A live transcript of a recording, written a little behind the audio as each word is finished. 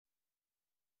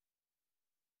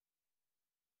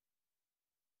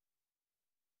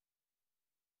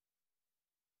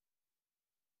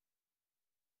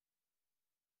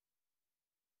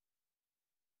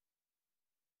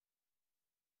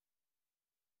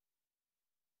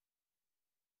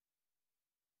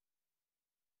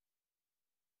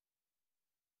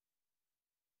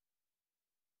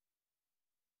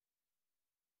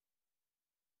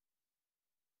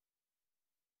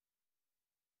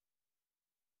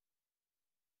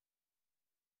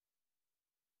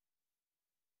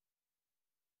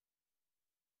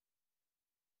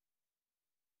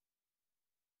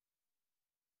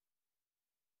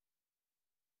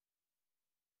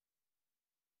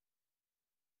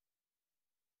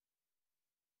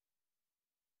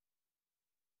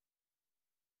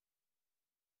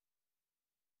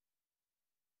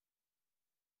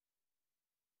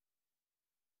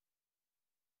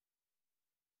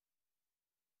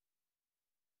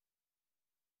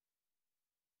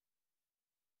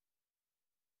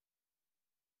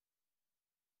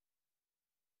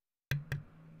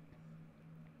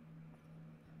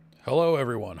Hello,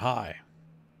 everyone. Hi.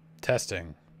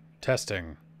 Testing.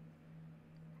 Testing.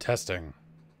 Testing.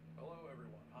 Hello,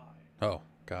 everyone. Hi. Oh,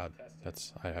 God.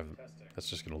 That's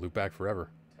just going to loop back forever.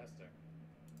 Testing.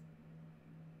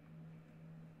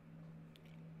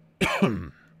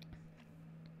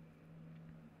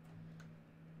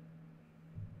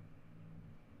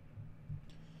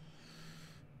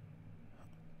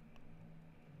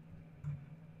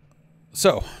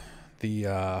 So, the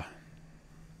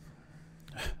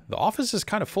office is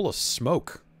kind of full of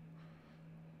smoke.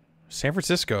 San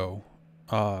Francisco,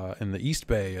 in the East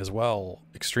Bay as well,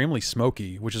 extremely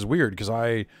smoky, which is weird because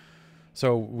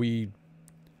we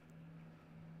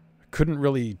couldn't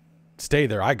really stay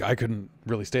there. I couldn't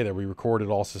really stay there. We recorded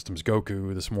All Systems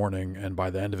Goku this morning, and by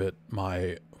the end of it,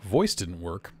 my voice didn't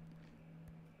work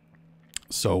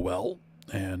so well,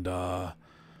 and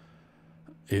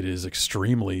it is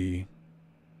extremely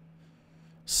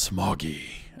smoggy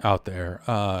out there.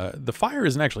 The fire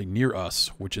isn't actually near us,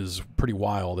 which is pretty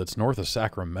wild. It's north of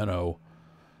Sacramento,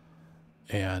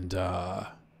 and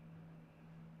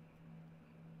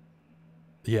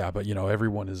yeah, but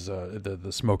everyone is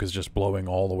the smoke is just blowing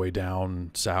all the way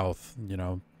down south.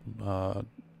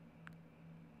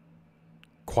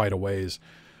 Quite a ways.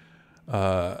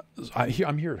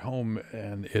 I'm here at home,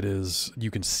 and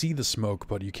you can see the smoke,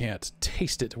 but you can't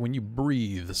taste it when you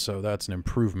breathe. So that's an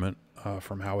improvement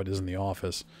from how it is in the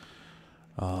office.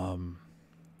 And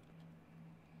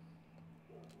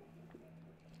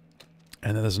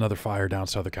then there's another fire down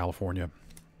Southern California.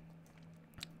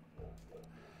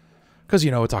 Because,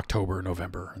 it's October,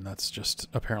 November, and that's just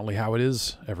apparently how it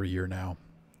is every year now.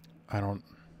 I don't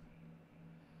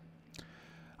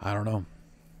know.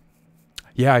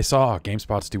 Yeah, I saw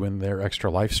GameSpot's doing their extra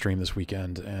live stream this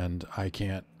weekend, and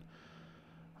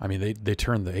they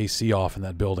turned the AC off in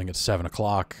that building at 7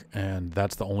 o'clock, and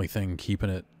that's the only thing keeping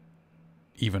it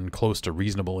even close to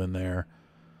reasonable in there.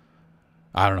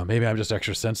 I don't know. Maybe I'm just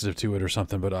extra sensitive to it or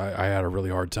something, but I had a really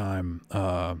hard time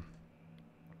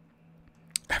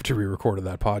after we recorded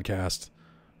that podcast.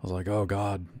 I was like, oh,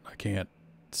 God, I can't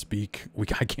speak.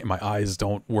 I can't. My eyes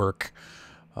don't work.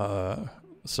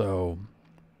 So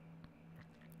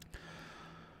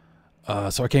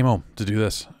I came home to do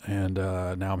this, and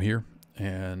now I'm here,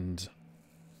 and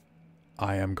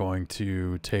I am going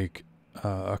to take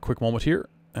a quick moment here,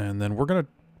 and then we're going to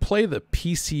play the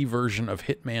PC version of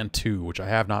Hitman 2, which I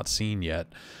have not seen yet.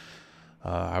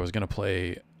 I was going to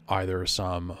play either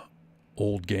some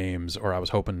old games, or I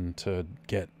was hoping to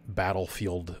get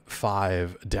Battlefield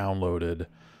 5 downloaded.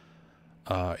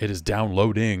 It is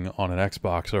downloading on an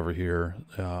Xbox over here.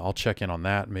 I'll check in on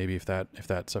that. Maybe if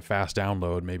that's a fast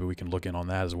download, maybe we can look in on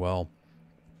that as well.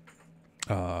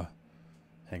 Hang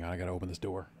on, I gotta open this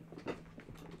door.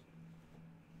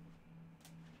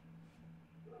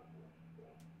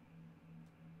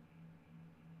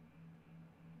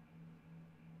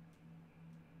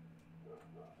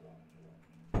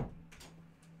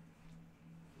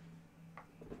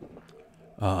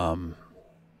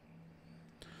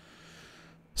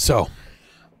 So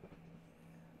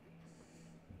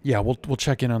yeah, we'll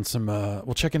check in on some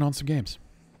games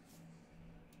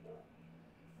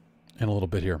in a little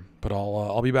bit here, but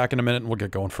I'll be back in a minute and we'll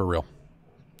get going for real.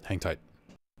 Hang tight.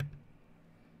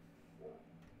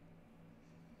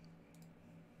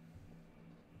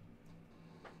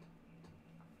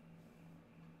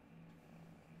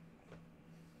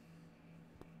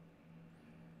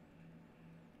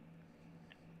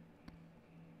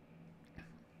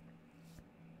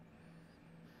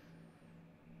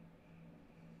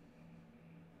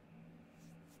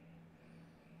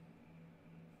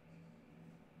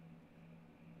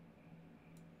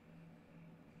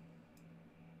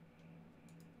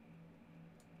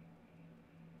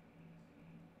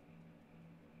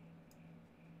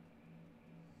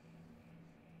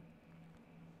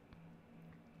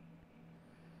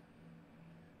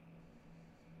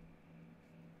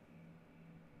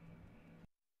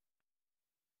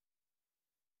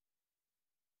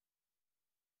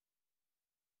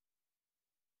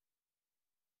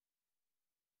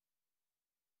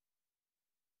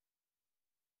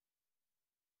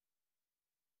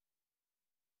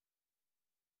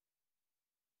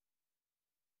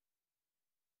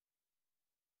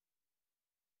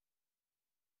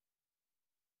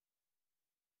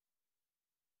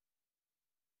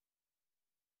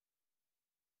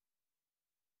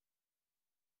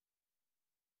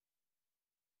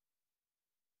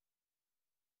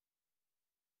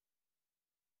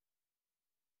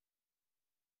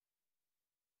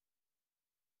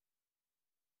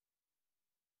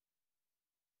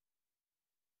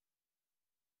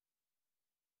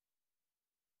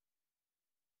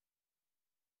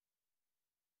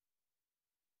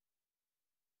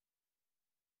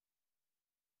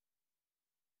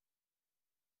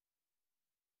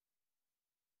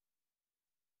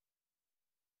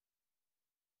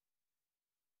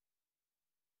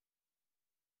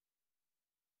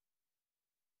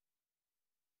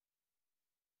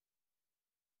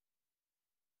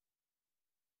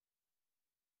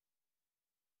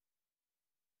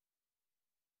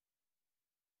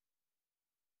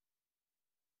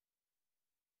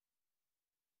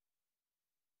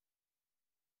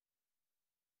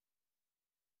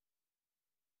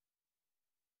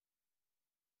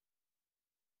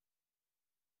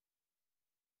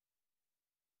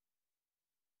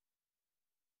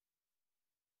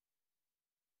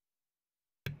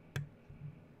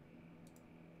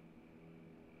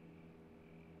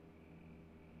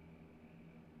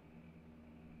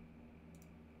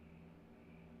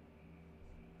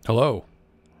 Hello,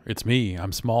 it's me.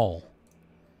 I'm small.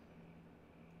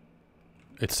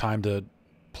 It's time to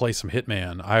play some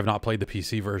Hitman. I have not played the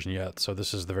PC version yet, so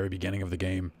this is the very beginning of the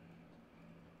game.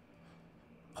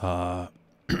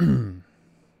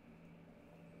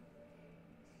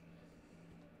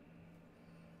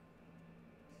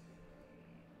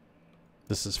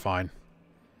 This is fine.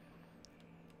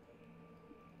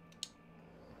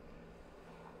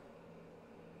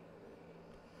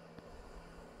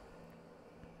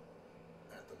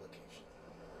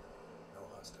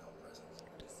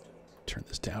 Turn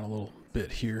this down a little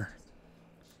bit here.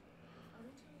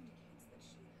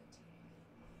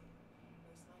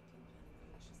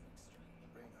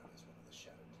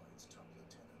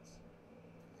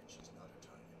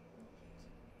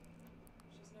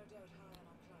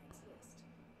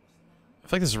 I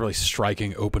feel like this is a really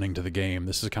striking opening to the game.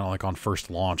 This is kind of like on first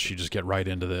launch. You just get right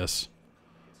into this.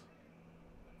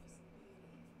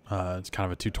 It's kind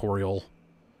of a tutorial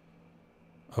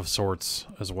of sorts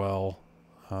as well.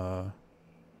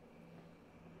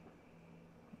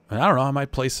 And I don't know. I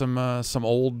might play some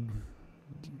old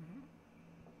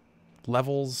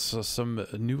levels, some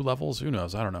new levels. Who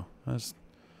knows? I don't know. I just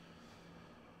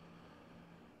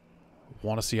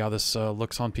want to see how this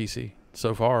looks on PC.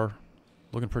 So far,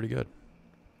 looking pretty good.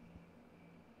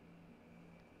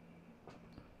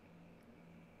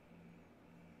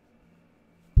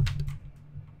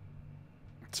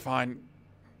 It's fine.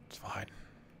 It's fine.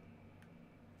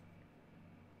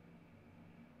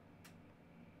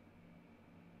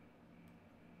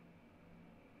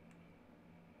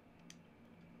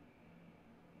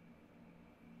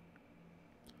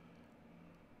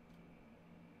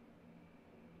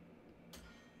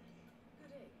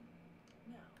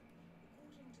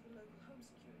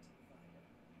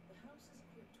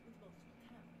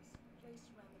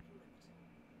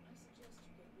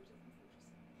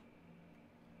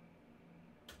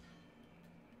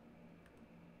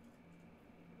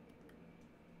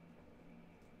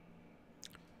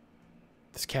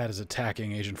 This cat is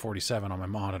attacking Agent 47 on my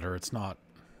monitor. It's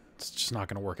just not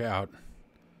going to work out.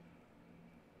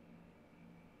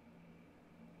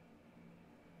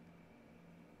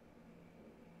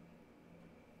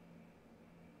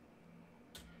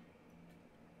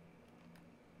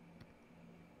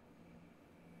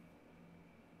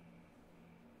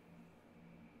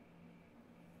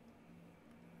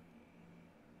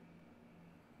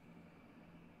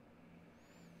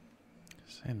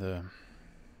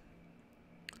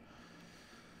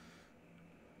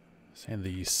 Saying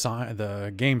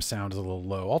the game sound is a little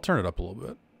low. I'll turn it up a little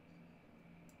bit.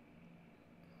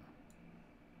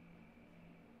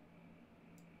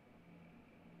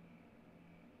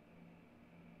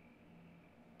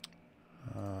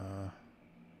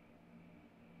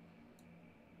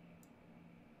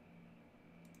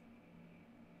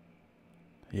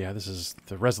 Yeah, this is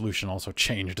the resolution also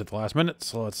changed at the last minute,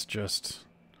 so let's just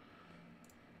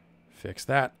fix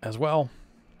that as well.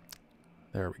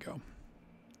 There we go.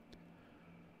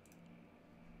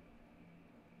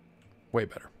 Way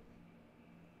better.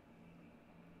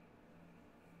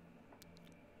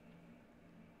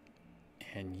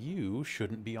 And you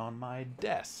shouldn't be on my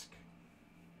desk.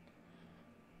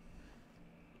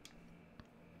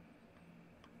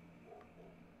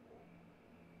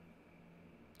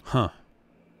 Huh.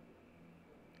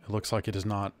 It looks like it is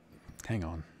not... Hang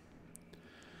on.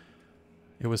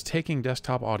 It was taking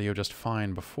desktop audio just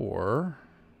fine before.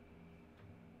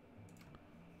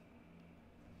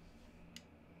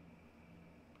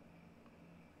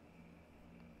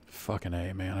 Fucking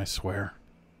A, man, I swear.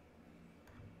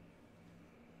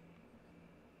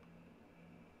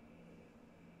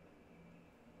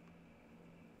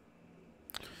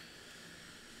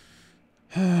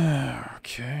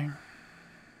 Okay.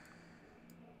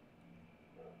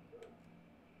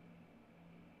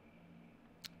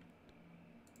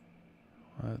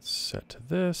 Let's set to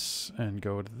this and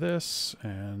go to this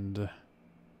and...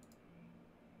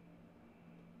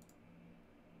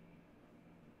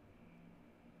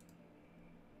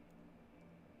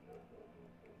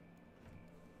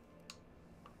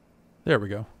 There we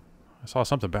go. I saw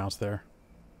something bounce there.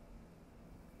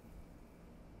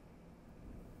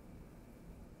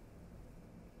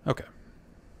 Okay.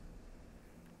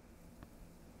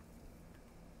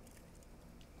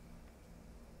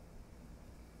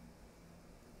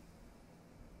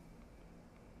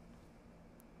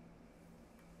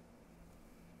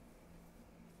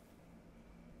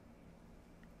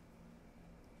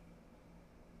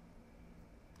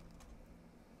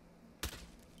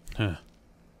 Huh.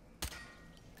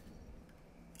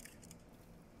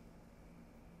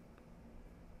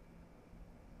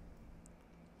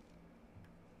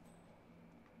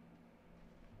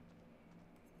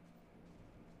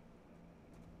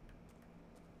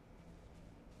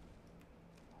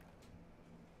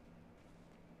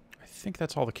 think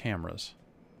that's all the cameras.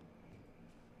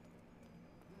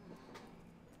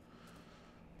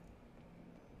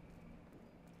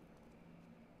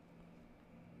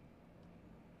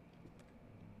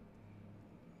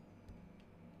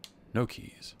 No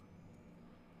keys.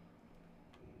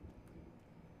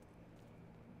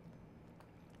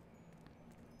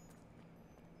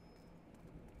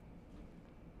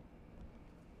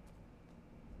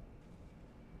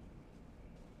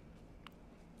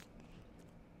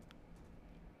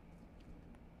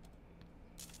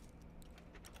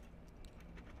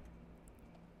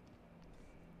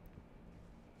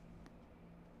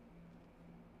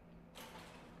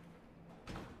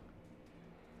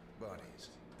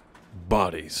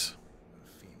 Bodies.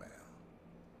 A female.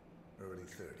 Early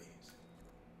 30s.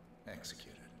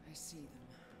 Executed. I see them.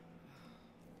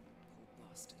 Poor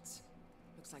bastards.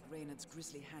 Looks like Reynard's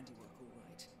grisly handiwork, all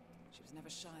right. She was never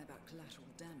shy about collateral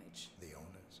damage. The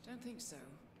owners? Don't think so.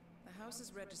 The house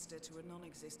is registered to a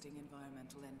non-existing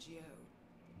environmental NGO.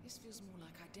 This feels more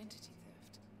like identity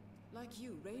theft. Like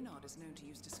you, Reynard is known to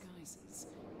use disguises.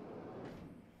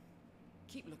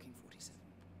 Keep looking, 47.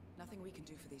 Nothing we can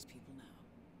do for these people now.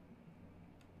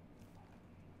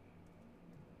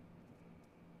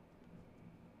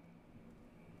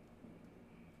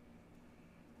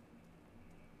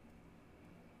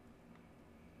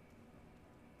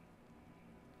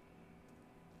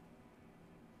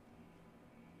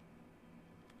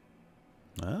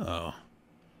 Oh.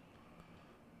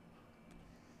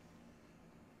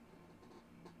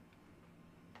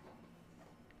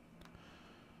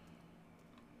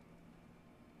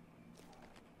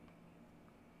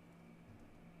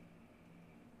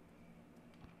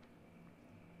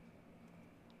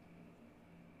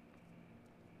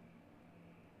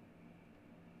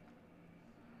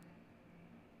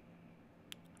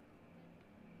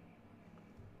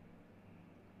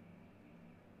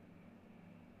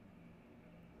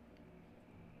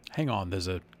 Hang on, there's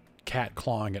a cat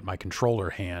clawing at my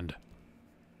controller hand.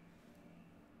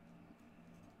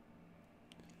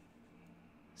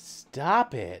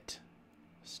 Stop it.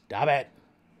 Stop it.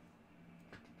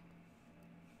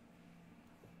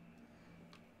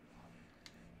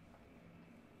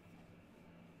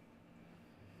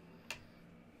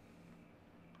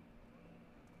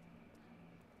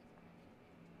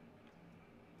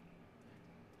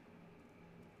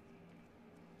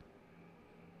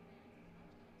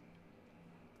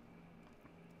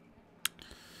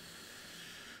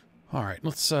 All right,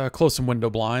 let's close some window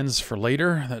blinds for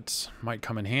later. That might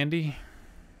come in handy.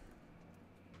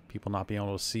 People not being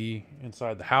able to see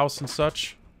inside the house and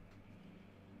such.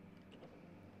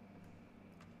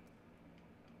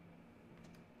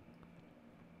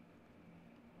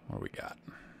 What do we got?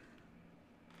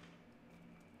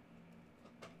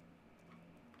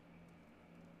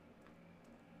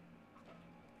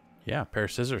 Yeah, pair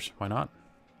of scissors. Why not?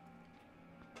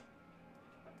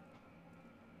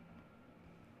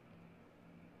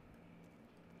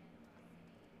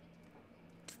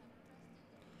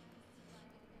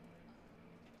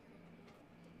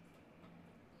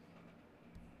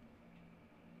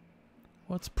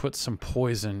 Let's put some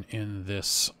poison in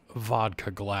this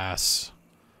vodka glass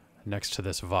next to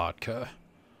this vodka.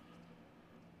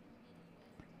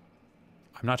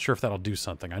 I'm not sure if that'll do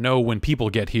something. I know when people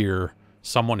get here,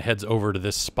 someone heads over to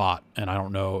this spot, and I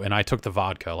don't know. And I took the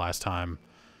vodka last time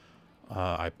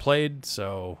I played,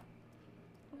 so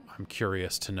I'm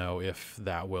curious to know if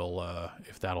that will,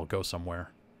 if that'll go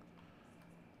somewhere.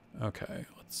 Okay,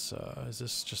 let's. Is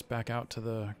this just back out to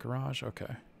the garage?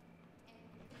 Okay.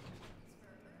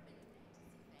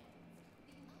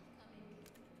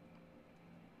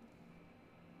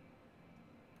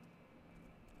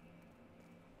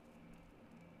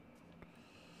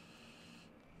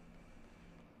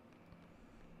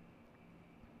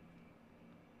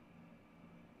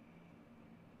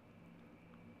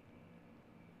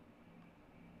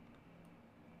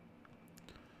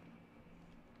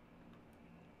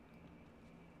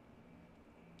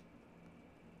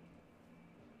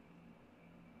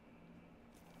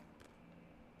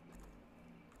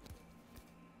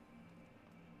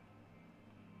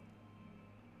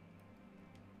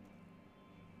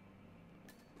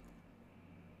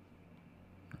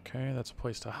 Okay, that's a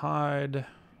place to hide.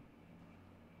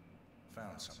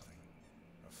 Found something.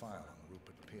 A file on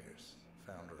Rupert Pierce,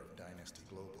 founder of Dynasty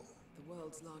Global. The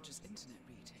world's largest internet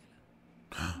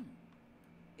retailer.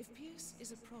 If Pierce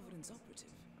is a Providence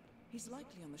operative, he's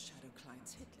likely on the Shadow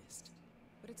Client's hit list.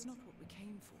 But it's not what we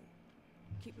came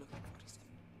for. Keep looking, 47.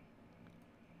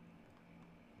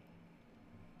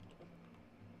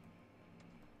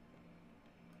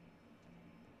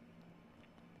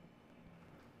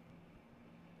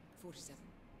 47.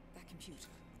 That computer.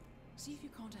 See if you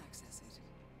can't access it.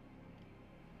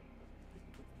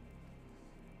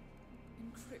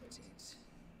 Encrypted.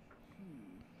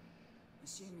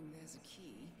 Assuming there's a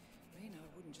key,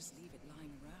 Reynard wouldn't just leave it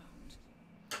lying around.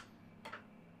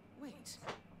 Wait.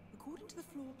 According to the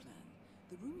floor plan,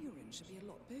 the room you're in should be a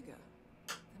lot bigger.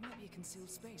 There might be a concealed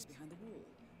space behind the wall.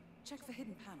 Check for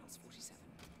hidden panels, 47.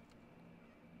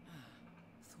 Ah,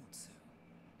 thought so.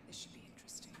 This should be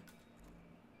interesting.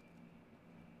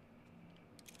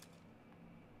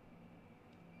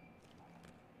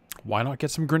 Why not get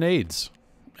some grenades?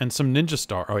 And some ninja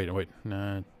star. Oh, wait.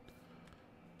 Nah.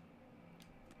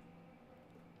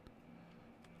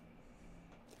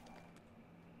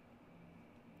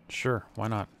 Sure, why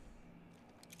not?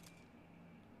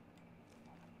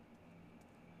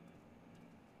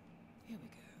 Here we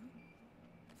go.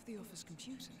 For the office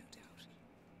computer, no doubt.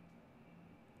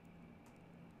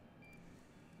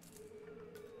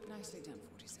 Nicely done,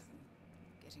 47.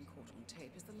 Getting caught on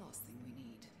tape is the last thing we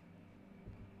need.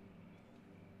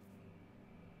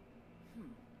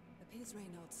 Appears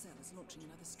Reynard's cell is launching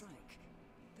another strike.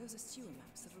 Those are sewer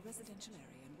maps of a residential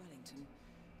area in Wellington.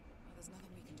 Well, there's nothing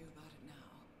we can do about it now.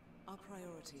 Our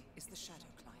priority is the shadow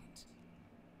client.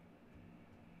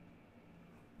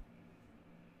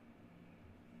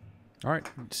 All right.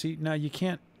 See, now you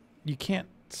can't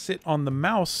sit on the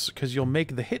mouse because you'll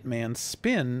make the Hitman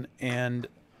spin, and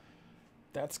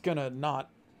that's gonna not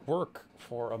work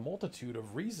for a multitude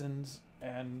of reasons.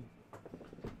 And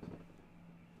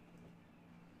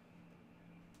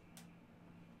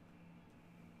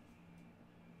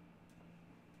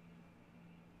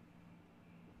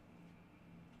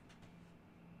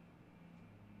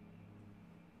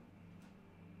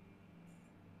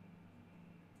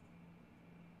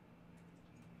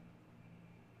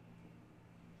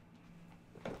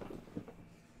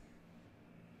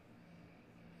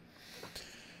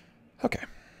okay.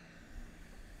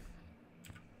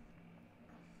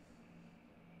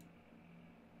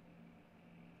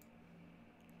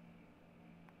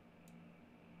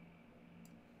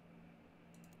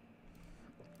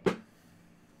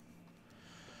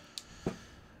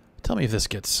 Tell me if this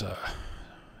gets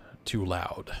too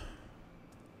loud,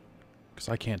 because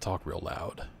I can't talk real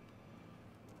loud.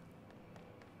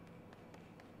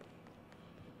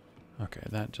 Okay,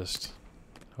 that just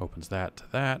opens that to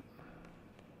that.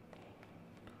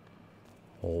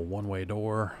 Whole one-way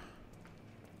door.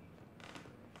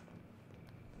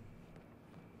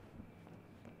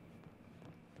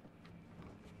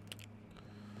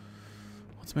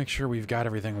 Let's make sure we've got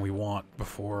everything we want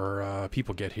before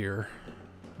people get here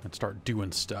and start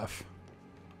doing stuff.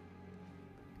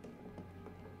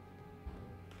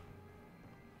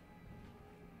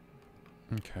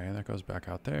 Okay, that goes back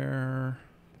out there.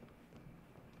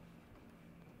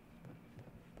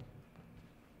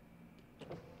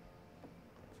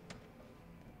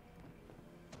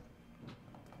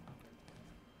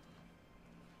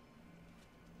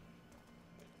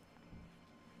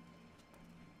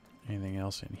 Anything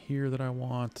else in here that I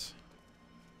want?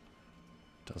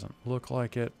 Doesn't look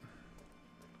like it.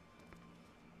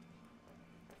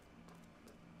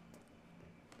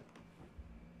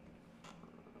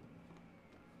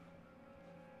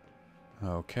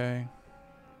 Okay.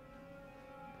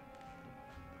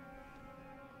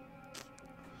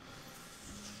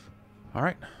 All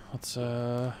right. Let's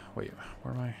wait,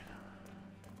 where am I?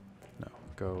 No,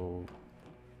 go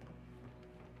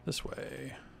this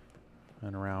way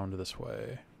and around this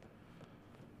way.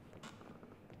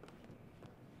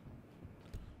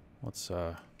 Let's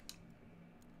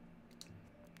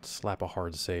slap a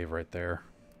hard save right there.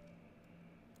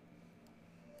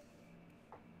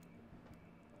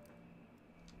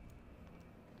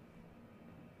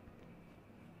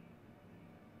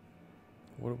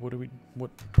 What do we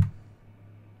what?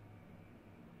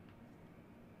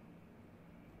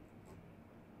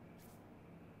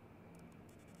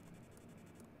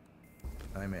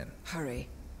 I'm in. Hurry.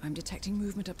 I'm detecting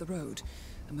movement up the road.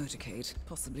 A motorcade,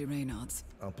 possibly Reynard's.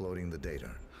 Uploading the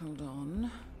data. Hold on.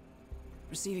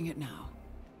 Receiving it now.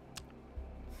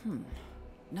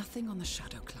 Nothing on the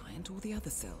shadow client or the other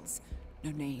cells.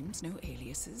 No names, no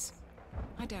aliases.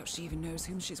 I doubt she even knows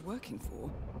whom she's working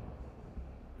for.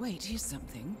 Wait, here's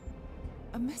something.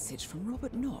 A message from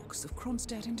Robert Knox of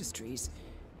Kronstadt Industries.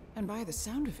 And by the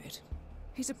sound of it,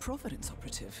 he's a Providence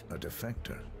operative. A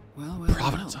defector. Well,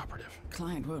 Providence operative.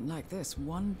 Client won't like this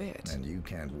one bit. And you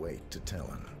can't wait to tell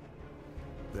him.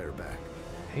 They're back.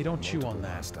 Hey, don't chew on Multiple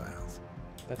that. hostiles.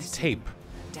 That's tape.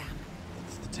 Damn.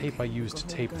 It's the tape I used to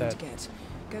tape that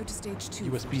Go to stage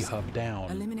 2. USB hub down.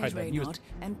 Eliminate that Reynard,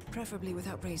 and preferably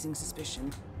without raising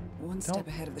suspicion. One step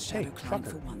ahead of the shadow client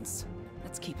for once.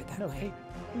 Let's keep it that way. Hey,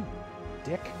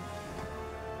 dick.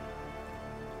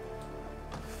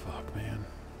 Fuck, man.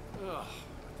 Ugh,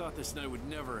 I thought this night would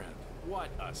never end. What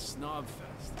a snob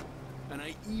fest. And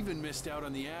I even missed out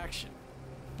on the action.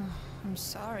 I'm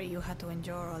sorry you had to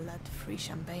endure all that free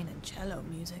champagne and cello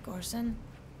music, Orson.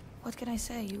 What can I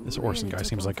say? You This Orson guy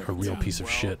seems like a real piece of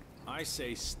shit. I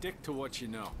say stick to what you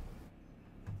know.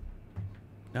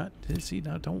 Now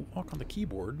don't walk on the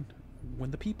keyboard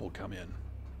when the people come in.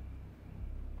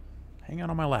 Hang out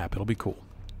on my lap, it'll be cool.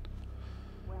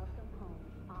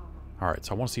 Alright,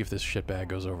 so I want to see if this shitbag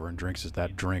goes over and drinks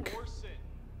that drink.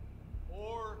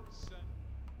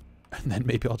 And then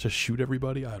maybe I'll just shoot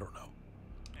everybody? I don't know.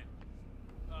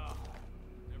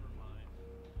 Never mind.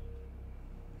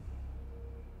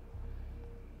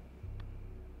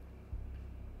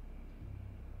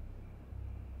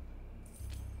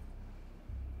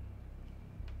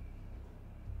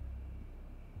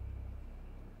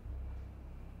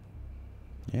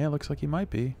 Yeah, looks like he might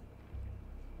be.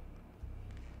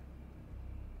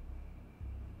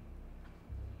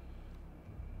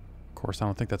 Of course, I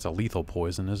don't think that's a lethal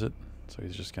poison, is it? So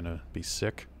he's just gonna be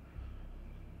sick.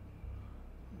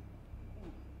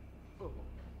 Oh,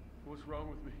 what's wrong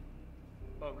with me?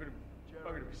 I'm gonna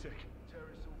be sick.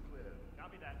 Terrace all clear.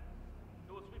 Copy that.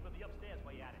 Do a sweep of the upstairs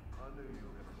while you're at it. I knew you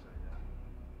were gonna say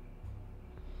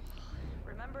that.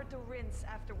 Remember to rinse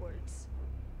afterwards.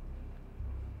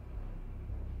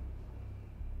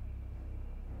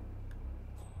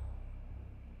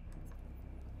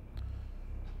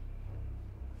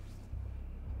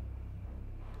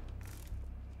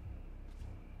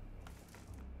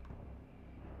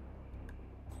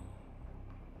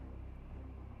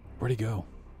 Where'd he go?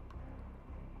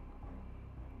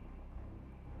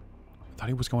 I thought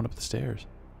he was going up the stairs.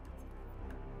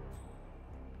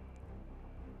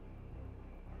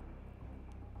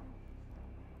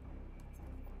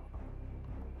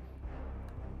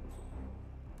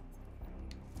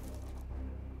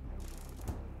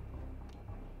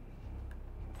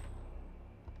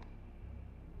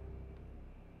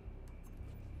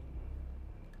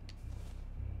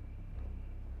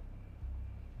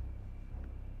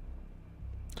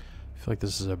 I feel like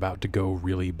this is about to go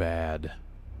really bad.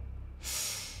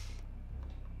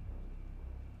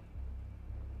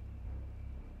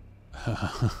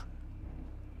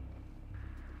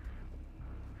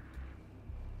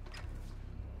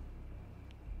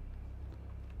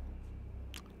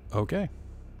 Okay.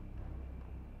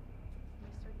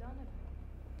 Mr. Donovan.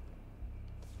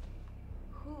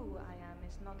 Who I am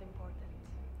is not important.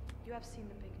 You have seen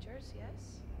the pictures,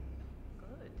 yes?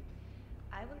 Good.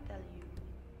 I will tell you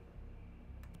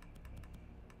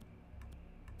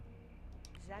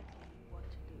exactly what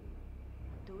to do.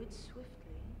 Do it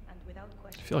swiftly and without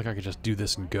question. I feel like I could just do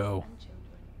this and go. And children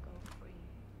go free.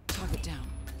 Target down.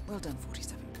 Well done,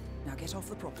 47. Now get off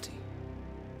the property.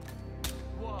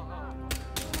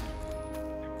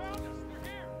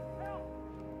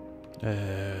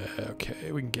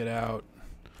 Okay, we can get out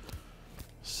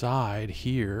side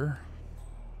here.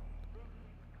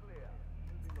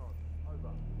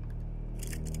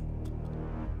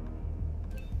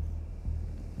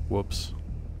 Whoops.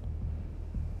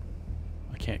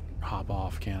 I can't hop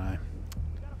off, can I?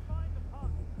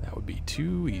 That would be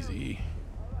too easy.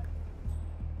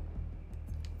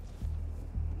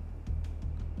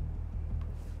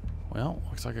 Well,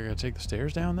 looks like I gotta take the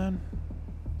stairs down then.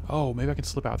 Oh, maybe I can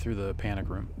slip out through the panic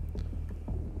room.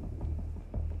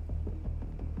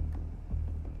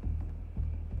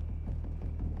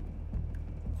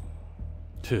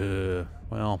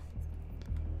 Well.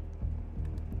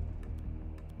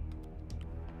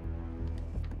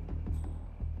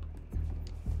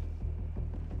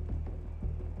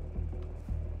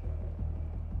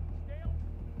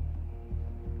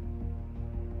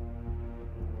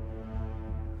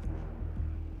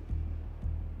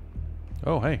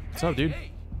 Oh, hey. What's up, dude?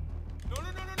 Hey.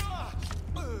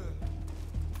 No.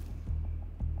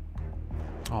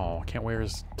 Oh, I can't wear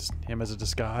him as a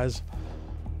disguise.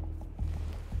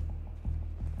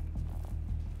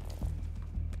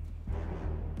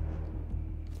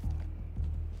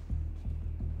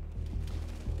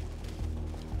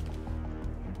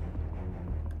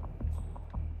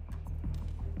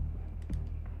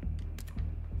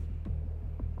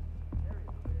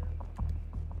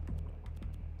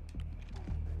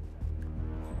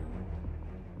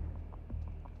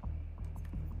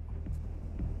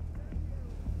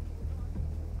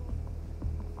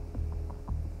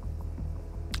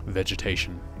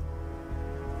 Vegetation.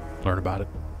 Learn about it.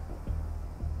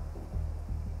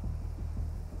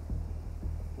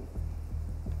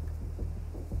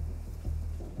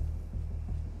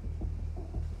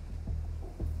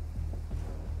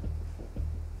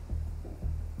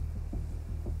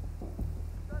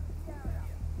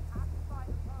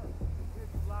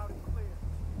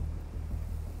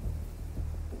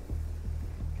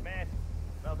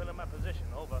 position.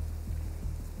 Over.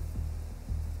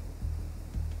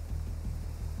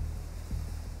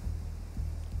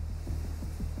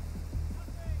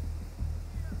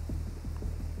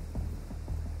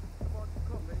 Come on,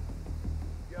 copy.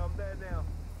 Yeah, I'm there now.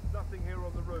 Nothing here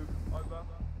on the roof. Over.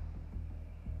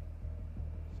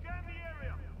 Scan the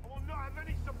area. I will not have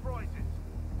any surprises.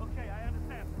 Okay, I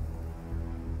understand.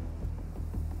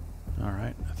 All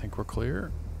right, I think we're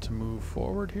clear to move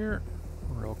forward here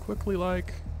real quickly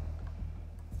like.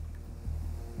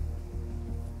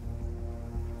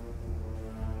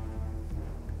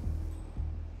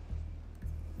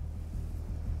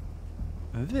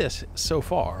 This, so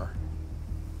far,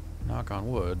 knock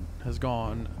on wood, has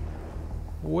gone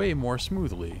way more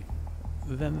smoothly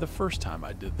than the first time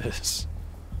I did this.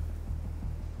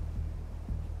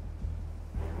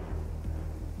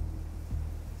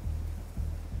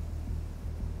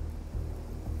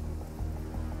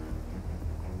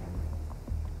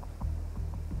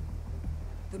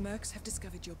 The Mercs have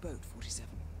discovered your boat, 47.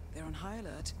 They're on high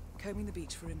alert, combing the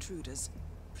beach for intruders.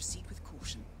 Proceed with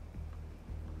caution.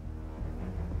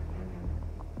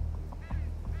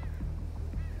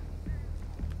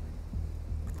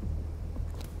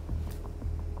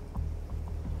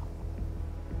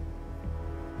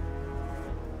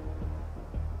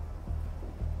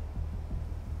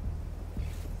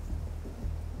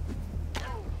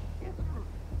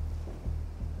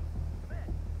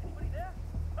 Anybody there?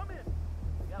 Come in.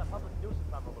 We got a public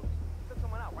nuisance on the loose. Took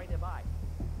someone out right nearby.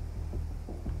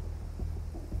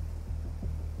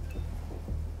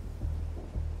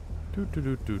 Do do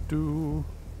do do do.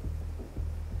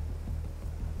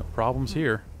 No problems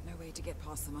here. No way to get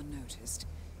past them unnoticed.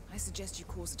 I suggest you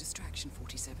cause a distraction,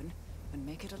 47, and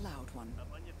make it a loud one. Up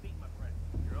on your feet, my friend.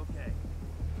 You're okay.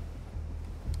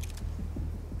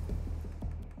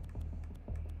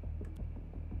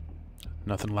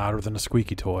 Nothing louder than a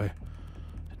squeaky toy.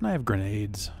 Didn't I have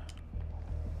grenades?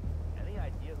 Any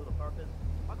idea who the perp is?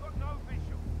 I got no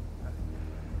visual.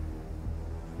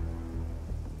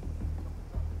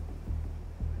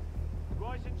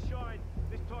 Rise and shine.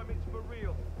 This time it's for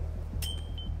real.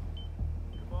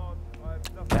 Come on, I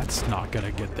have nothing. That's not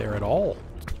gonna get there at all.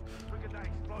 Trigger that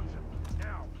explosion.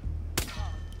 Now.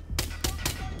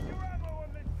 Your ammo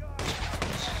on this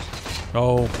guy.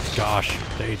 Oh gosh,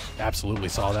 they absolutely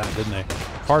saw that, didn't they?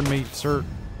 Pardon me, sir.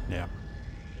 Yeah.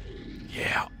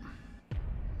 Yeah.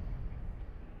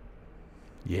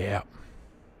 Yeah.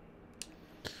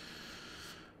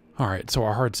 All right, so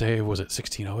our hard save was at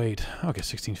 1608. Okay,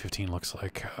 1615 looks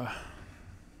like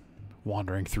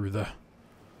wandering through the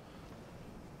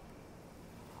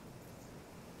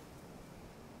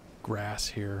grass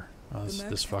here. Oh, The Mercs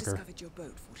this have fucker. discovered your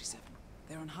boat, 47.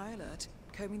 They're on high alert,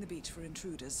 combing the beach for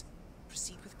intruders.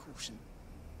 Proceed with caution.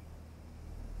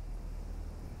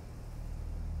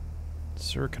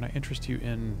 Sir, can I interest you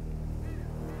in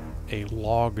a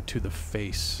log to the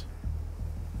face?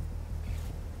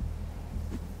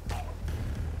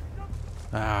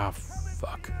 Ah,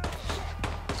 fuck.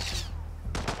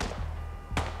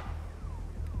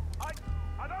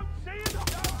 I don't see it. Oh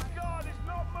God, it's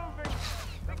not moving.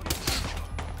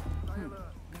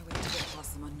 No way to get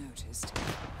past them unnoticed.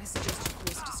 I suggest you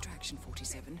cause a distraction,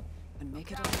 47, and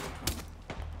make it a loud one.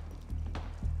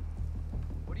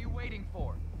 What are you waiting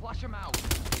for? Flush him out.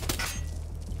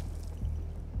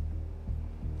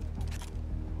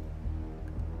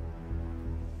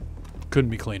 Couldn't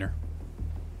be cleaner.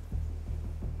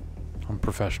 I'm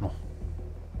professional.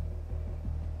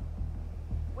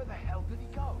 Where the hell did he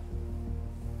go?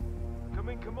 Come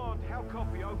in, command. How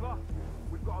copy? Over.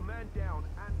 We've got a man down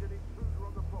and an intruder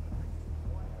on the property.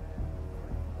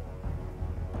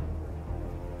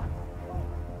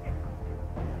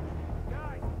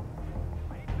 Guys,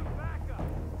 I need some backup.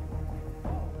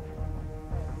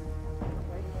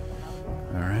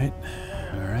 All right.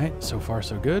 All right. So far,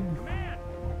 so good. Man,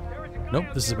 there is a guy Nope,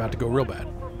 out this is there about to go real bad.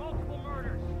 responsible for multiple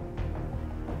murders.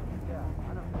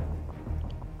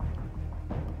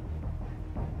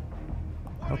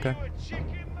 Okay. What are you, a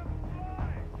chicken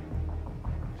McFly?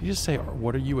 Did you just say,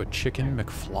 what are you, a chicken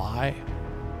McFly?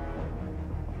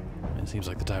 It seems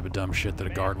like the type of dumb shit that a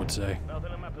guard would say.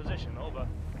 Nothing in my position. Over.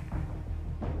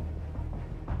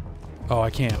 Oh, I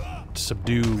can't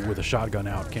subdue with a shotgun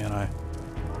out, can I?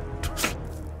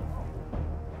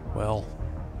 Well.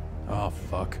 Oh,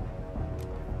 fuck.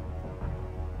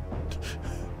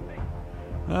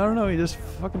 I don't know, he just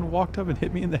fucking walked up and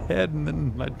hit me in the head, and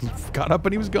then I got up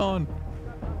and he was gone.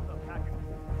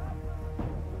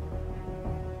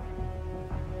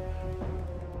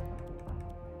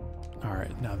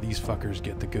 Alright, now these fuckers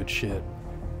get the good shit.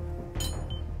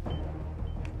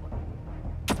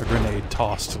 A grenade.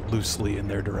 tossed loosely in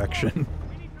their direction.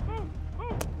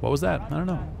 What was that? I don't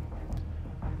know.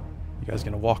 You guys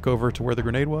gonna walk over to where the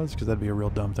grenade was? Because that'd be a real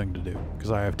dumb thing to do.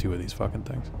 Because I have 2 of these fucking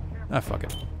things. Ah, fuck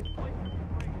it.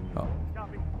 Oh.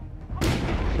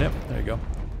 Yep, there you go.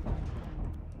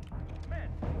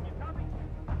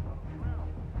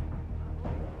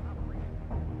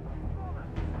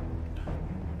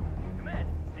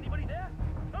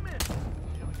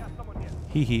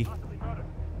 Hee hee.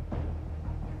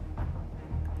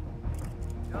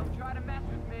 Don't try to mess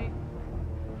with me.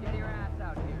 Get your ass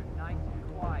out here, nice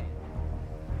and quiet.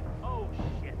 Oh,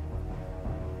 shit.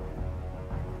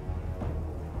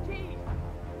 Jeez.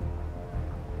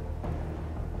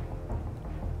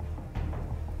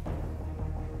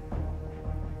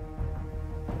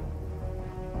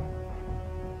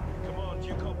 Come on, do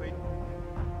you copy?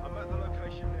 I'm at the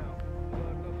location now.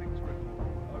 Nothing to report.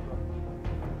 Over.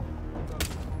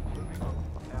 Moving on.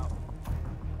 Out.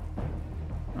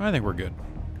 I think we're good.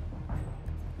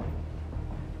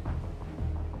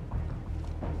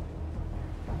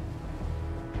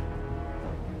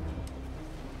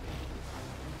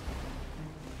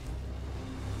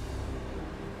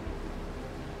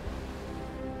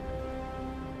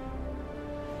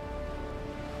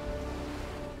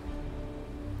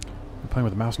 I'm playing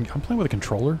with a mouse and I'm playing with a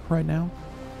controller right now.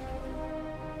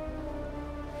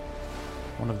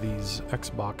 One of these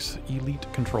Xbox Elite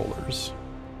controllers.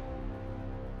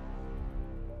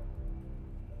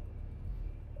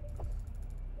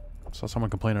 Saw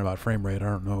someone complaining about frame rate. I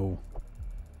don't know.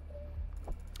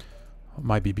 It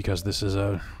might be because this is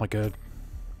I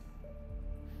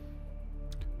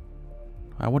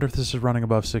wonder if this is running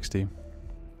above 60.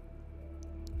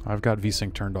 I've got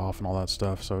VSync turned off and all that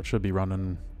stuff, so it should be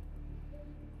running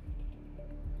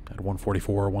at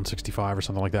 144 or 165 or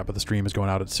something like that, but the stream is going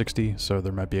out at 60, so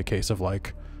there might be a case of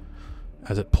like,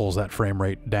 as it pulls that frame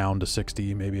rate down to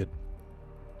 60, maybe it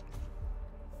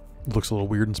looks a little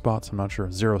weird in spots. I'm not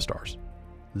sure. 0 stars.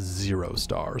 0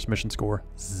 stars. Mission score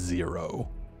 0.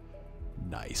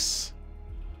 Nice.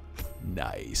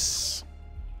 Nice.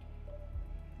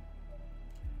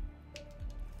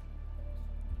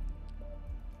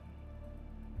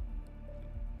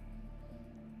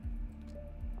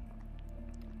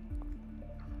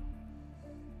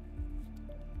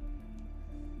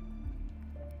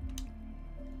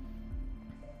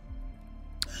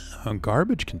 A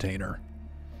garbage container.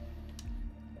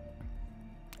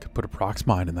 Could put a prox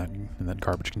mine in that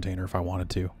garbage container if I wanted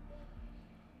to.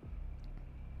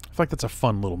 I feel like that's a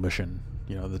fun little mission.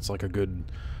 You know, that's like a good,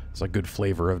 it's like good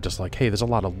flavor of just like, hey, there's a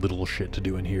lot of little shit to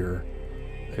do in here.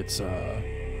 It's we're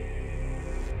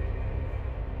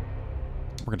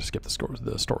gonna skip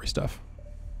the story stuff.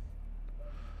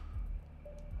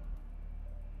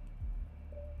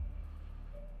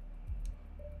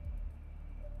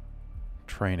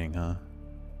 Training, huh?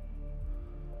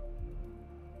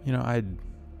 You know,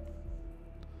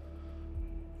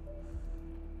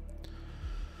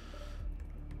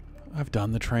 I've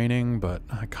done the training, but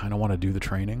I kind of want to do the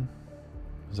training.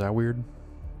 Is that weird?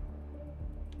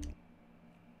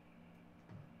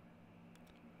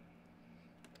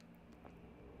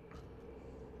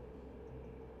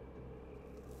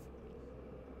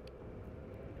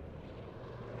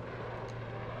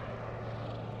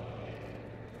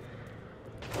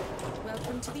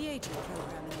 Welcome to the agent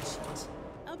program initiate.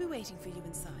 I'll be waiting for you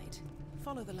inside.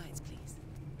 Follow the lights, please.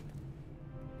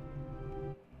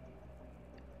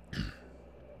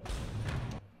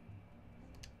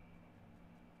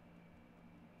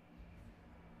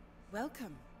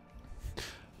 Welcome.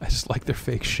 I just like their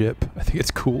fake ship. I think it's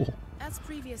cool. As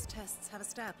previous tests have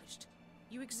established,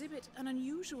 you exhibit an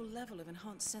unusual level of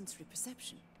enhanced sensory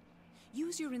perception.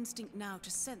 Use your instinct now to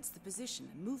sense the position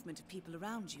and movement of people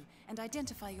around you and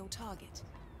identify your target.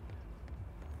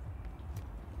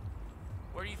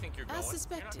 Where do you think you're going? As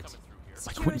suspected, You're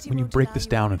not coming through here. Like when you break this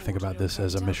down and think about this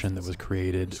as a mission that was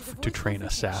created to train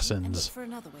assassins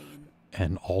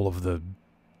and all of the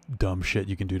dumb shit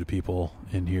you can do to people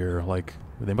in here, like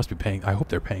they must be paying. I hope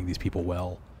they're paying these people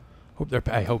well.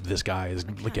 I hope this guy is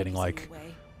getting like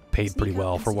paid pretty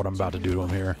well for what I'm about to do to him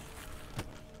here.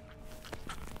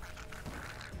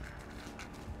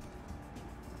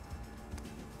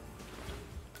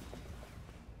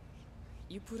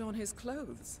 You put on his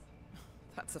clothes.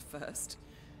 That's a first.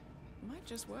 Might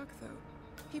just work, though.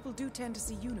 People do tend to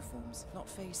see uniforms, not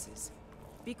faces.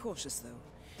 Be cautious, though.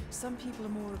 Some people are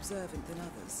more observant than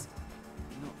others.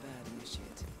 Not bad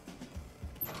initiate.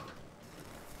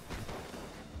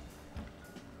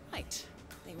 Right.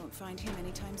 They won't find him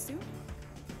anytime soon.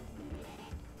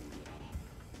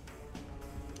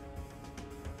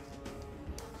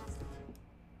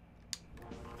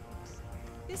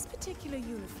 regular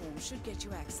uniform should get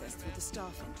you access through the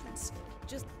staff entrance.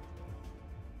 Just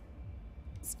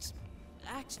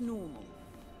act normal.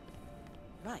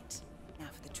 Right, now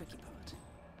for the tricky part.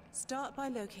 Start by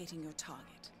locating your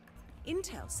target.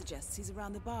 Intel suggests he's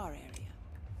around the bar area.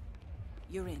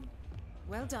 You're in.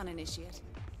 Well done, Initiate.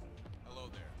 Hello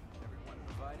there. Everyone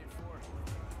provided for?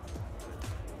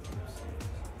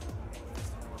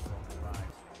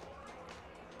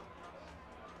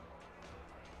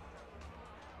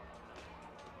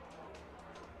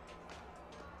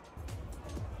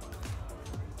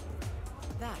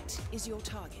 That is your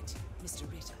target, Mr.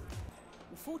 Ritter.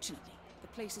 Unfortunately, the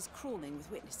place is crawling with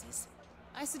witnesses.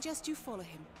 I suggest you follow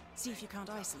him, see if you can't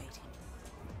isolate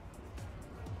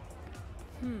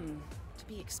him. To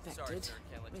be expected. Sorry, sir,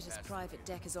 can't let you Ritter's pass. private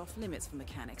deck is off limits for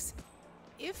mechanics.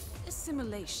 If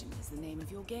assimilation is the name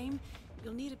of your game,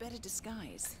 you'll need a better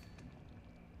disguise.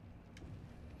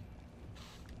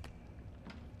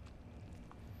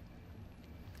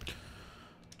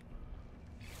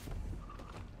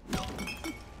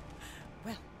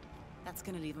 Well, that's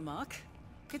gonna leave a mark.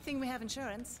 Good thing we have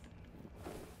insurance.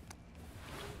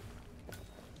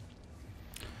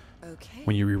 Okay.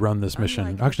 When you rerun this mission.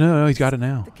 Unlike Actually, no, he's got it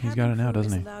now. the He's got it cabin now, crew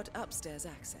doesn't is he? allowed upstairs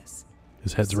access.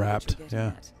 His head's See what wrapped. you're getting Yeah.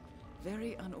 at.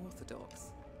 Very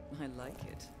unorthodox. I like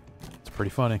it. It's pretty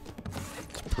funny.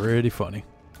 It's pretty funny.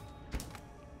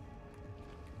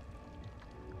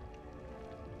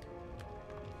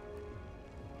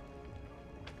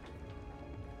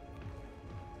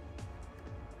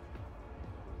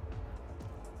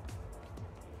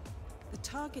 The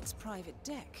target's private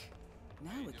deck.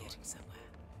 Now we're getting somewhere.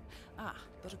 Ah,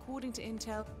 but according to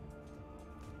Intel,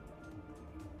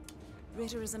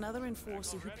 Ritter is another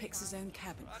enforcer who picks his own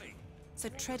cabin crew. So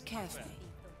tread carefully.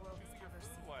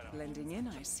 Blending in,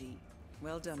 I see.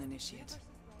 Well done, Initiate.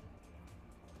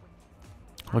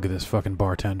 Look at this fucking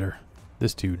bartender.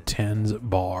 This dude tends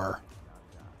bar.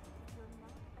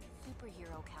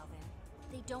 Superhero, Calvin.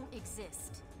 They don't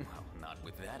exist. Well, not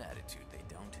with that attitude, they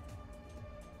don't.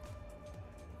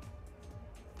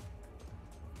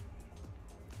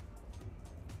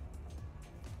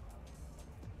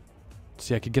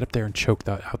 See, I could get up there and choke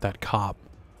out that cop.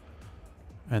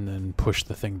 And then push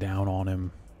the thing down on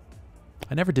him.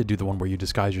 I never did do the one where you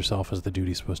disguise yourself as the dude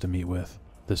he's supposed to meet with.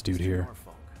 This dude Mr. here.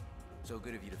 Norfolk, so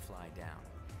good of you to fly down.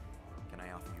 Can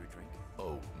I offer you a drink?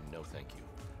 Oh, no thank you.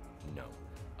 No.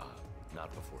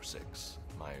 Not before 6.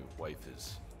 My wife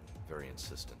is very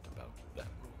insistent about that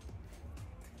rule.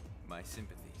 My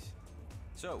sympathies.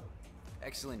 So,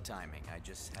 excellent timing. I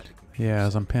just had the computer. Yeah,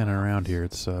 as set I'm panning up. around here,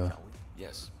 it's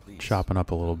Yes, please. chopping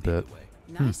up a little Lead bit. the way.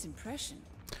 Nice impression.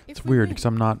 If It's we weird win, because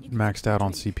I'm not you can maxed fix the out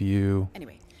on drink. CPU.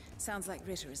 Anyway, sounds like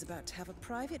Ritter is about to have a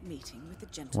private meeting with the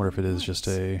I gentleman. wonder if it in is just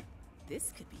white. a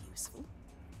This could be useful.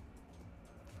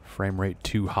 frame rate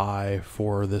too high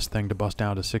for this thing to bust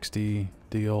down to 60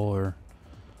 deal, or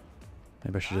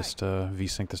maybe I should just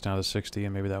VSync this down to 60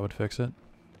 and maybe that would fix it.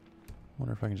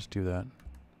 Wonder if I can just do that.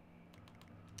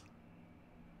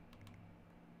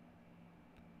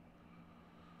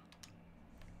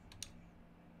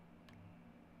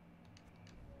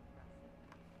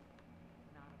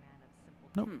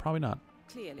 Nope, probably not.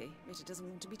 Clearly, Ritter doesn't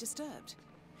want to be disturbed.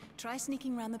 Try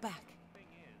sneaking round the back.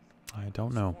 I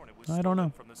don't know. I don't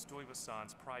know. From the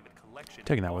Stuyvesant's private collection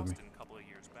Taking in that with me. Boston a couple of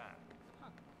years back.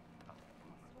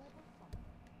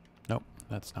 Nope,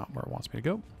 that's not where it wants me to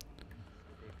go.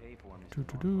 They pay for Mr.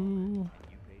 Doo-doo-doo. Norfolk,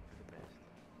 and you paid for the best.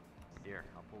 Here,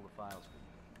 I'll pull the files for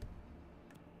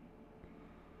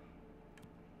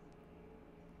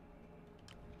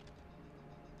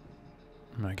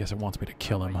you. I guess it wants me to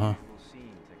kill him, huh?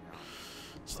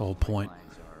 That's the whole point.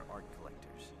 Clients are art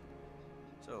collectors.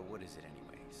 So, what is it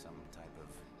anyway? Some type of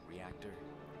reactor?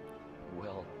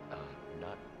 Well,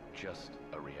 not just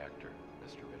a reactor,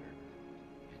 Mr. Ritter.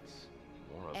 It's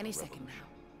more of Any a second revolution.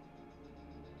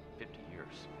 now. 50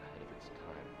 years ahead of its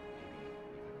time. Maybe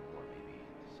even more, maybe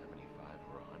 75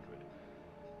 or 100.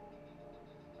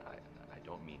 I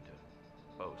don't mean to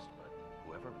boast, but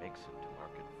whoever makes it to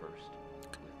market first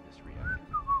with this reactor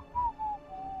will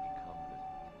become the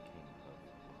king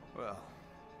of... Well,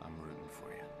 I'm rooting for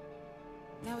you.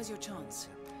 Now is your chance.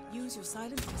 Use your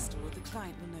silent pistol or the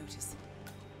client will notice.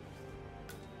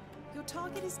 Your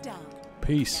target is down.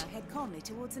 Peace. Now head calmly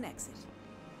towards an exit.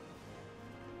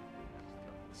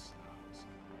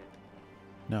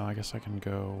 No, I guess I can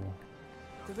go...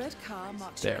 The red car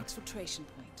marks There. your exfiltration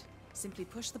point. Simply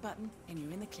push the button and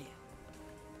you're in the clear.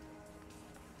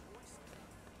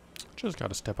 Just got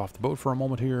to step off the boat for a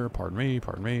moment here. Pardon me,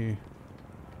 pardon me.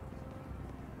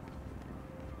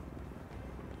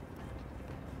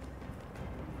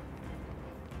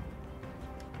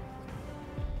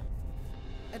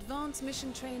 Advanced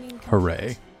mission training complete.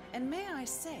 Hooray. And may I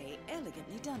say,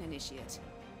 elegantly done, Initiate.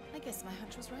 I guess my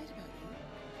hunch was right about you.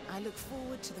 I look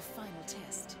forward to the final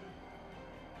test.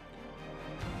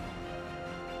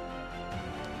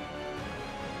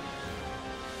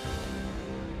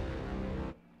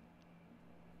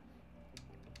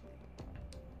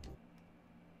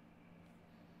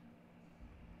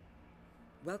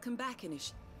 Welcome back,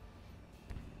 Initiate.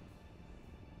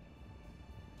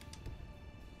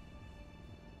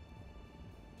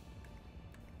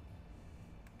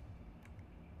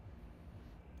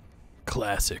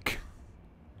 Classic.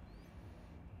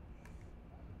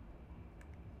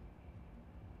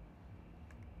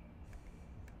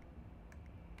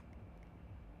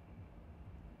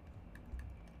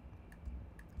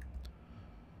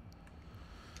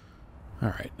 All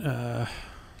right.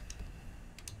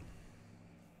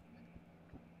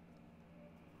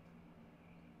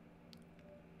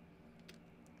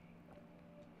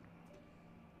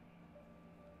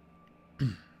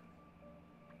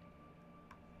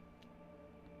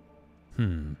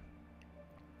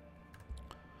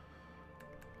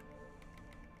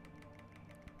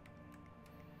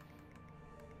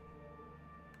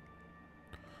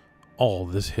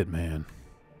 Oh, this Hitman.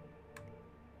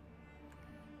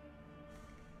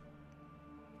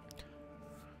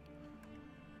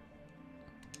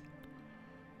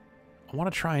 I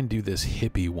want to try and do this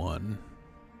hippie one.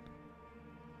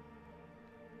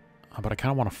 But I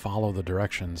kind of want to follow the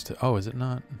directions to... Oh, is it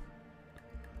not?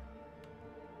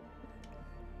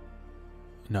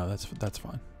 No, that's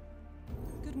fine.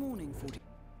 Good morning, 40.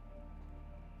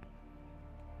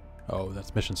 Oh,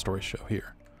 that's mission story show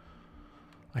here.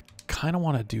 I kind of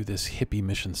want to do this hippie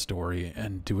mission story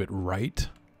and do it right.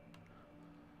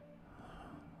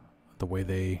 The way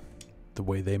they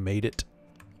made it.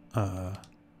 Oh,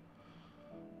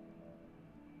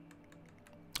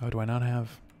 do I not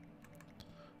have...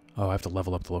 Oh, I have to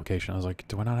level up the location. I was like,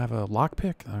 do I not have a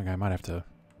lockpick? I think I might have to...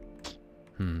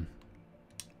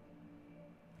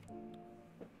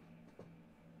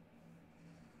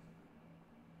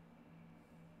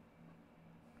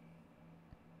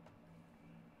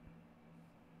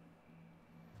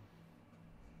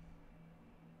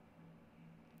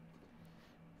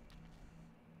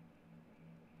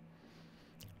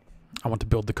 I want to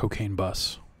build the cocaine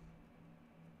bus.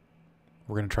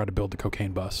 We're going to try to build the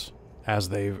cocaine bus as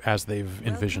they've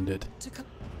envisioned it.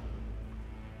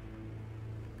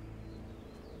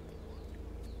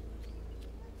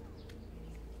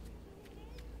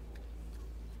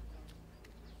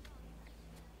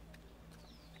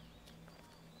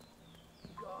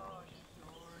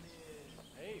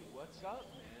 Hey, what's up,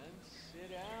 man?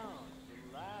 Sit down,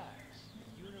 relax.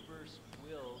 The universe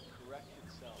will correct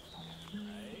itself,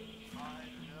 right? I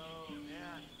know,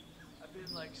 man. I've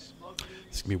been like smuggling.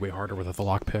 It's gonna be way harder with the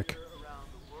lockpick. Around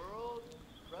the world,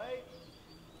 right?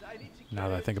 I need to Now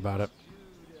that I think about it.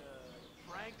 Dude,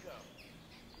 Franco.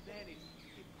 Man, it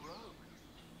broke.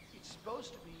 It's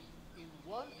supposed to be in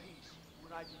one piece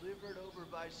when I delivered over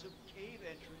by some cave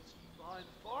entrance behind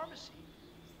the pharmacy,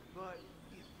 but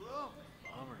it broke.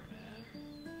 Bummer, man.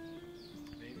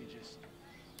 Maybe just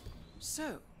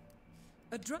So,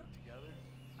 a drug together.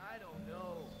 I don't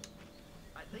know.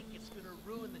 I think it's gonna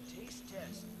ruin the taste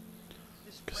test.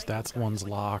 Because that's one's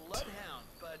locked.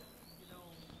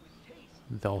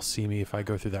 They'll see me if I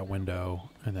go through that window,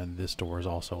 and then this door is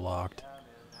also locked.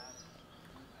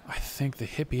 I think the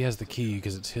hippie has the key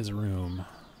because it's his room.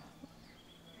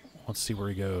 Let's see where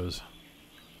he goes.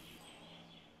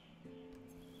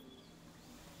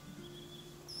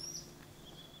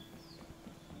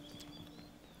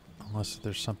 Unless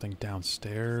there's something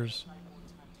downstairs.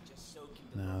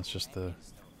 No, it's just the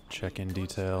check-in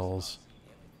details.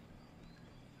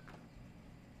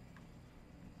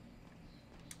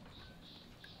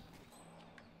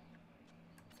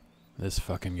 This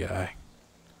fucking guy.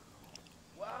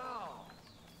 Wow.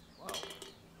 Wow.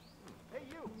 Hey,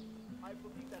 you. I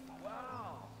believe that's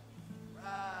wow.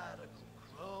 Radical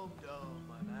chrome dome,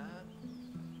 my man.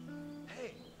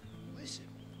 Hey, listen.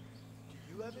 Do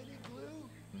you have any glue?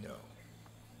 No.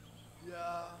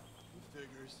 Yeah, who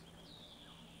figures?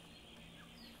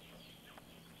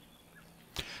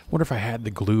 Wonder if I had the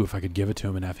glue, if I could give it to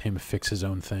him and have him fix his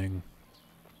own thing.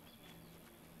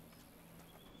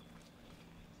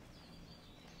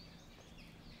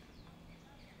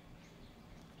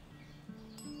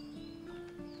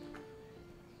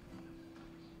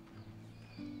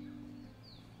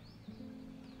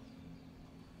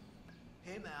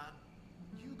 Hey man,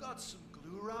 you got some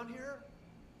glue around here?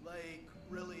 Like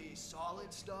really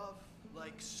solid stuff?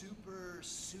 Like super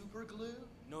glue?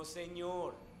 No,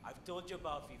 senor. I've told you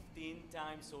about 15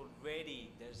 times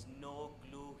already. There's no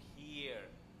glue here.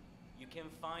 You can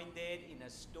find it in a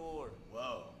store.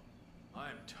 Whoa.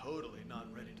 I'm totally not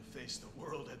ready to face the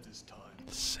world at this time.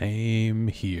 Same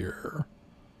here.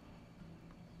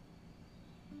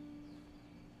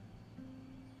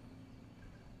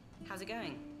 How's it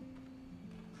going?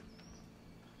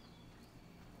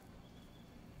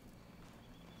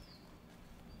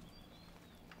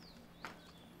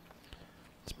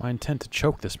 It's my intent to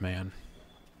choke this man.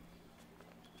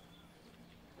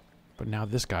 But now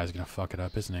this guy's gonna fuck it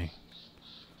up, isn't he?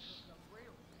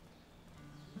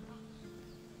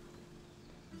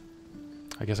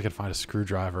 I guess I could find a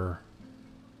screwdriver.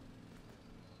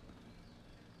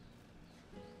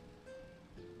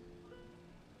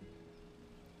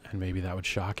 And maybe that would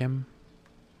shock him.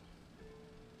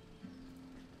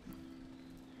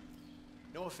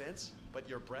 No offense, but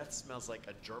your breath smells like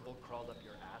a gerbil crawled up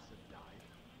your ass and died.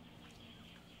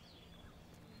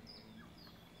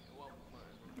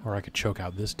 Or I could choke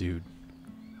out this dude.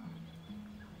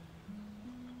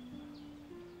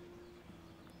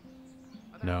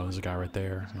 No, there's a guy right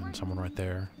there and someone right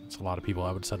there. It's a lot of people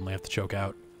I would suddenly have to choke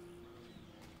out.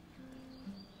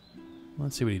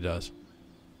 Let's see what he does.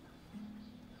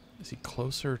 Is he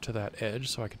closer to that edge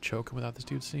so I could choke him without this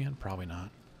dude seeing? Probably not.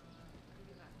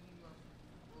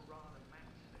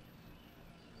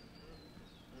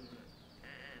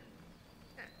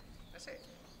 That's it.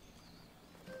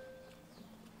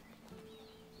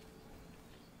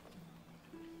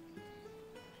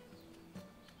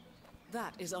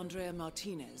 That is Andrea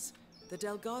Martinez, the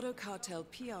Delgado cartel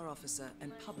PR officer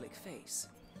and public face.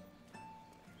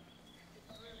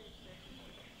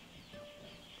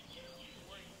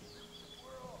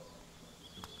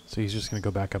 So he's just going to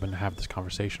go back up and have this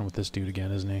conversation with this dude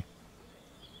again, isn't he?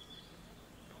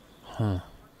 Huh.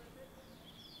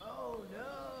 Oh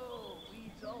no,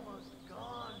 weed's almost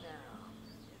gone now.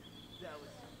 That was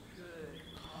some good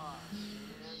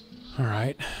cost, man.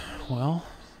 Alright, well.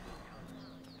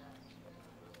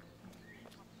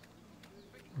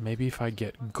 Maybe if I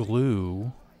get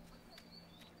glue.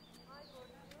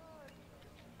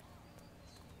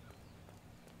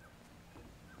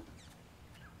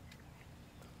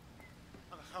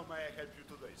 How may I help you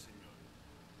today, senor?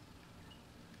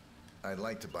 I'd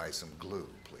like to buy some glue,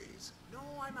 please. No,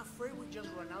 I'm afraid we just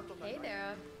run out of Hey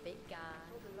there, big guy.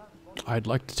 I'd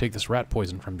like to take this rat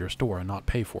poison from your store and not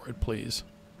pay for it, please.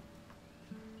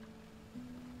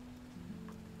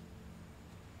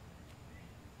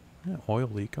 Yeah, oil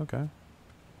leak, okay.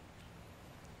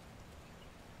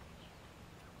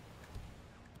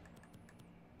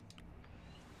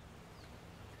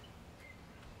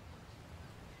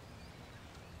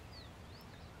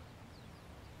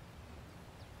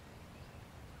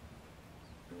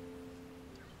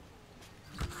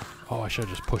 Oh, I should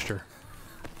have just pushed her.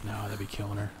 No, that'd be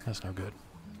killing her. That's no good.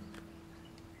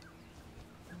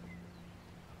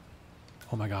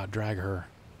 Oh my god, drag her.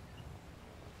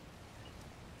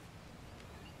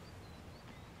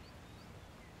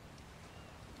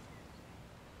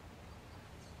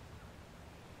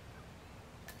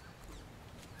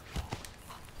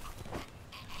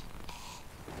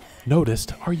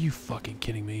 Noticed? Are you fucking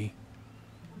kidding me?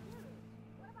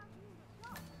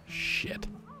 Shit.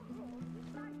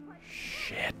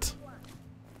 Shit.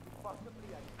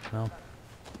 Well.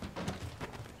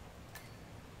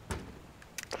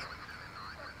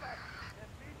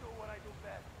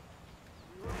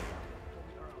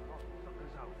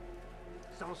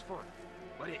 Sounds fun,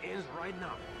 but it ends right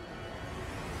now.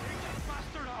 Take that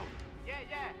bastard out! Yeah,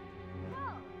 yeah.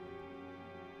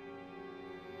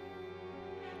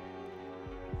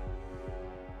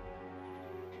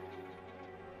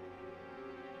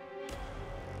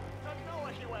 Don't know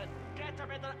where he went. Get a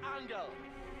better angle.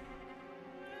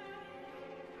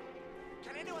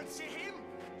 Can anyone see him?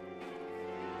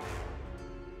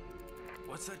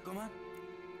 What's that, Command?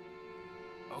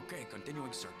 Okay,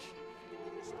 continuing search.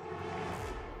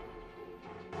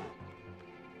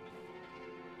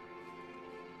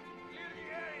 Clear the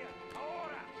area.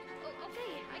 Ahora. Oh,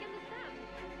 okay, I understand.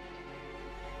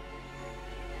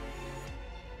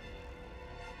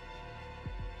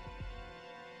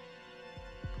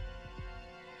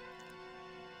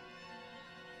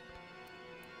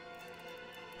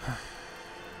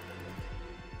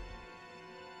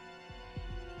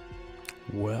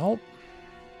 Well,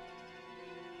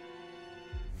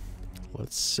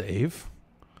 let's save.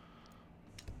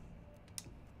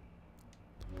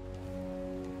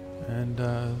 And,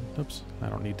 oops, I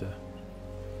don't need to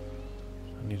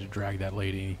drag that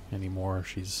lady anymore.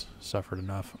 She's suffered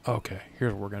enough. Okay,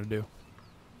 here's what we're gonna do.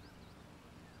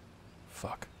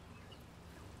 Fuck.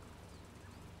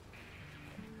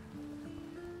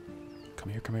 Come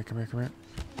here, come here, come here, come here.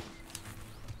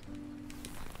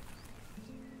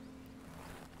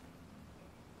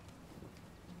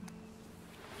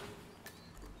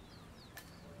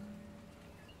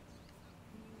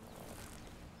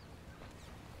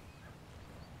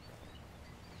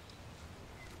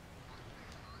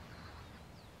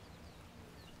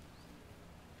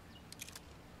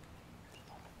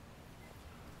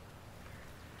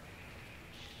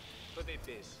 What is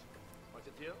this? What's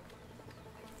the deal?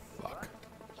 Fuck.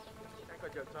 I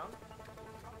got your tongue.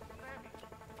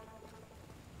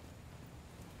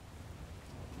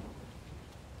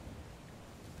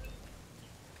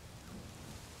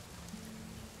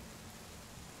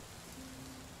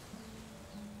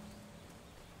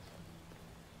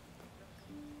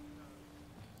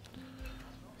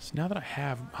 So now that I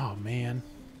have, oh man,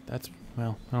 that's,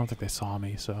 well, I don't think they saw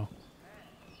me, so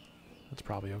that's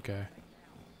probably okay.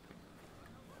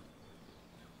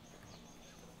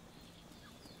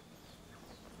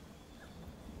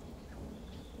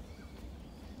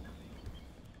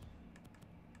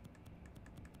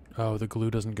 Oh, the glue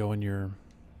doesn't go in your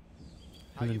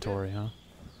inventory, huh?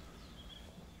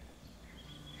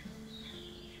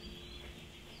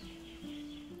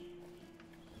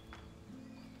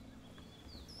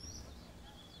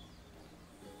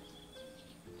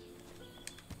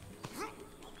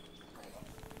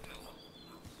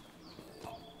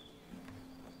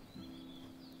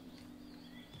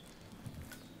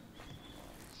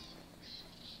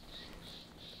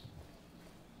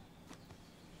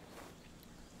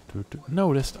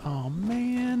 Noticed. Oh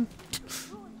man,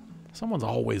 someone's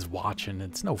always watching.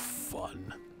 It's no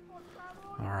fun.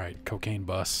 All right, cocaine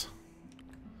bus.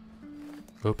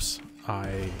 Oops,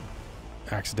 I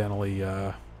accidentally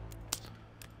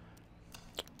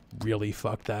really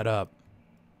fucked that up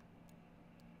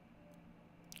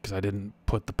because I didn't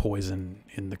put the poison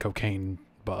in the cocaine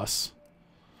bus.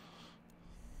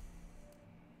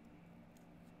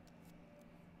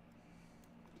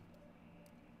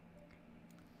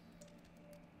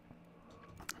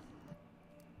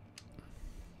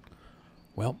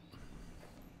 Well,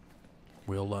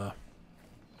 we'll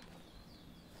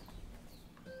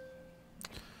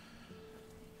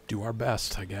do our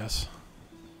best, I guess.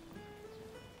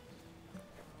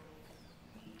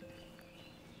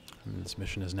 And this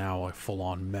mission is now a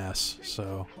full-on mess,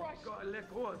 so...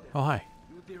 Oh, hi.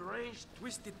 You deranged,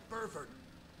 twisted pervert.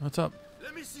 What's up?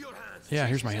 Let me see your hands. Yeah,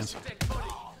 here's my hands.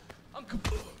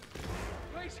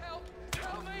 Please help!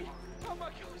 Help me! Oh my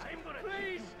God! I'm gonna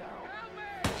please help me!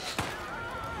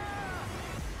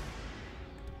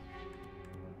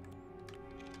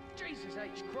 Jesus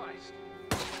H. Christ!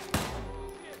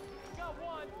 Got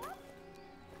one.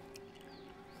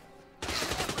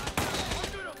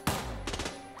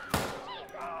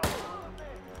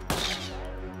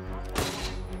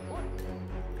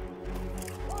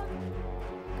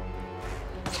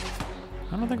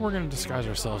 I don't think we're going to disguise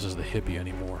ourselves as the hippie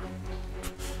anymore.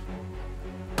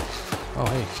 Oh,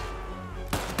 hey.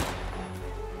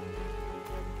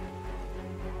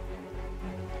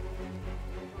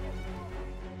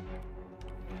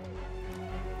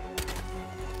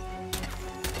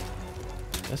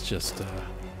 That's just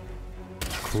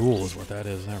cruel is what that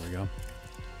is. There we go.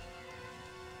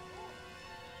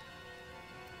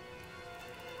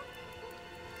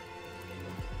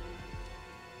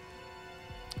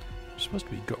 There's supposed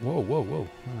to be whoa, whoa, whoa. All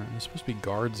right, there's supposed to be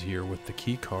guards here with the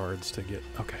key cards to get...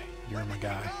 Okay, you're my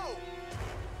guy.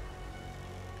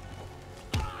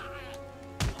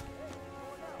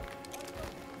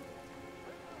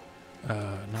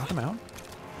 Knock him out.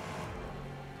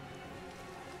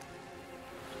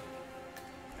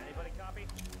 Anybody copy?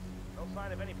 No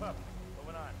sign of any pup.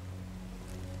 Moving on.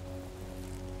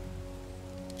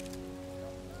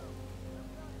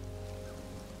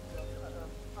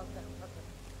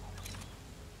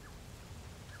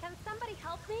 Can somebody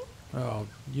help me? Oh,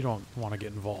 you don't want to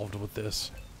get involved with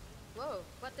this. Whoa,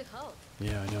 what the hell?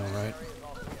 Yeah, I know, right?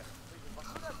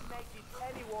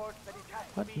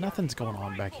 What? Nothing's going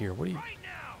on back here. What are you...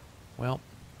 Well...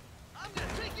 I'm gonna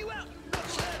take you out,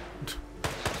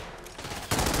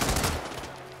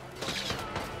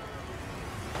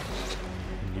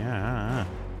 Yeah.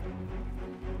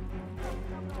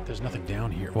 There's nothing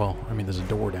down here. Well, I mean, there's a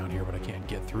door down here, but I can't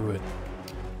get through it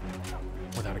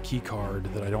without a key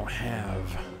card that I don't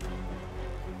have.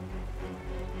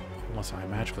 Unless I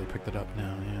magically picked it up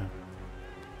now, yeah.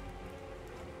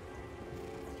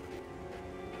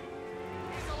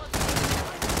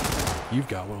 You've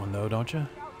got one, though, don't you?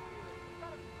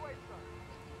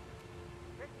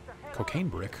 Cocaine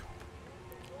brick?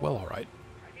 Well, all right.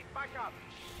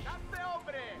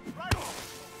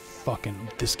 fucking,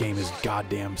 this game is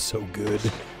goddamn so good.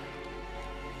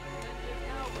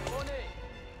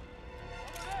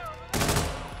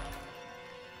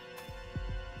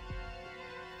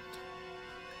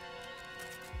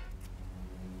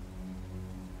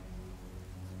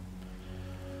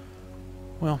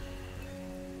 Well.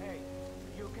 Hey,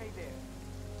 you okay there?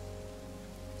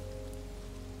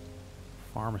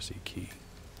 Pharmacy key.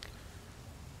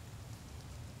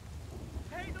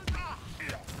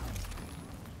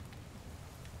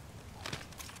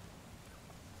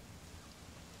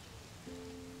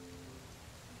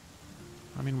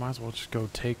 I mean, might as well just go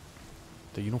take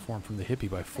the uniform from the hippie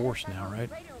by force now, right?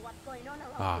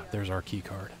 Ah, there's our key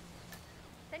card.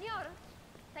 Senor,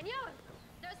 senor,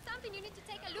 there's something you need to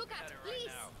take a look at, please.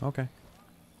 Okay.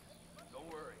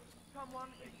 Don't worry. Someone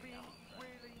is being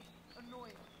really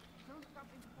annoying. Do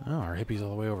something. Oh, our hippie's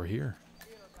all the way over here.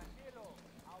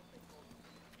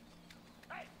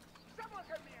 Hey, someone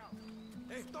help me out.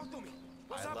 Hey, talk to me.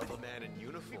 What's I happening? love a man in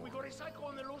uniform. We got a psycho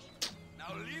on the loose.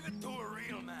 Now leave it to a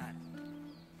real man.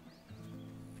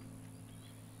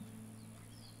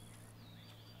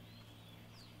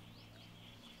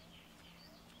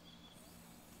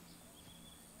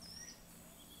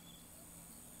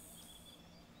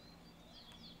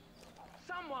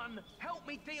 Someone help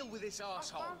me deal with this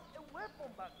asshole. A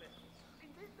weapon back there.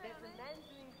 There's a man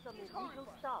doing some illegal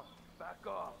stuff. Back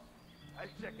off. I'll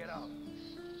check it out.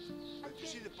 Did you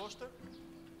see the poster?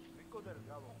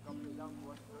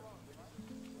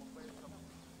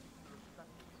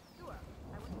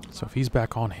 So if he's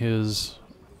back on his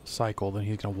cycle, then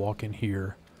he's gonna walk in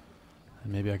here,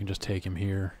 and maybe I can just take him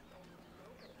here.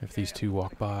 If these two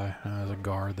walk by, there's a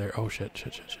guard there. Oh shit!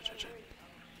 Shit! Shit! Shit! Shit! Shit!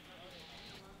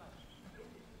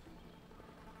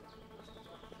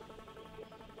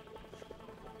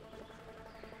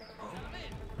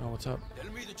 Oh, what's up?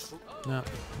 No,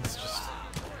 it's just,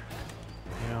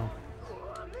 you know.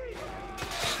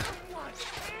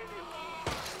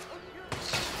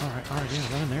 Alright,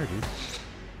 yeah, run in there, dude.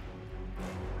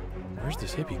 Where's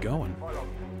this hippie going?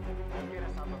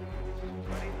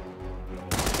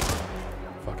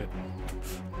 Fuck it.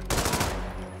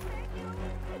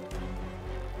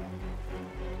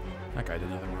 That guy did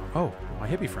nothing wrong. Oh, my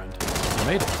hippie friend. I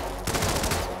made it.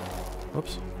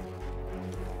 Whoops.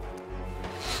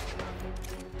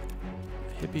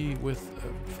 Hippie with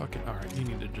a fucking... Alright, you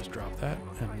need to just drop that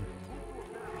and...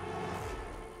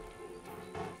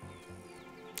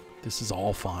 This is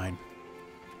all fine.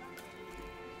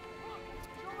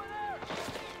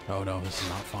 Oh no, this is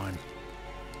not fine.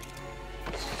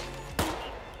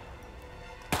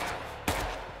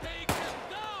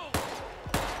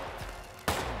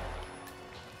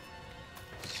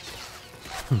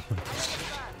 You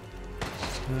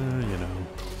know.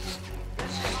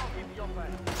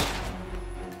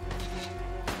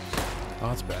 Oh,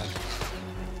 that's bad.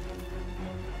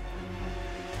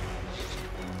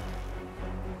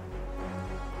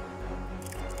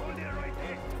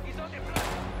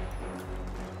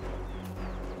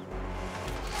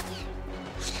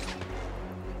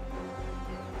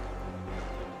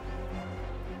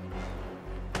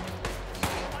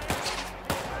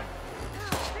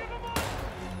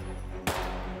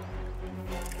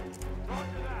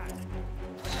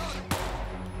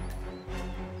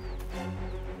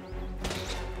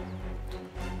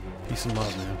 Peace and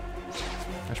love, man.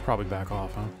 I should probably back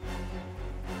off, huh?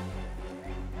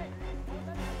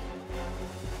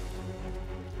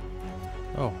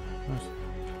 Oh, nice.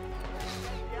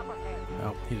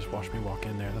 Oh, he just watched me walk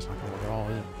in there. That's not gonna work at all,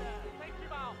 is it?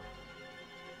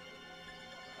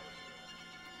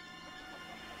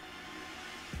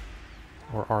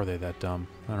 Or are they that dumb?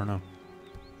 I don't know.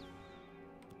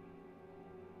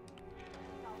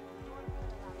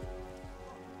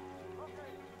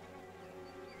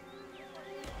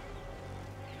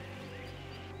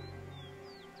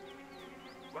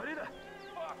 What is that?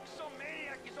 Fuck, some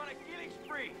maniac is on a killing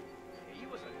spree. He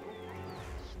was a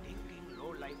stinking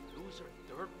low-life loser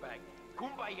dirtbag.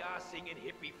 Kumbaya singing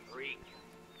hippie freak.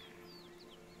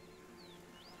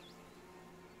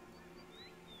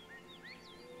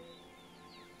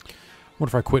 What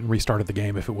if I quit and restarted the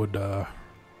game if it would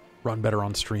run better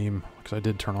on stream? Because I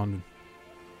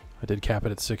did cap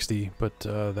it at 60, but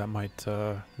that might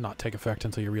not take effect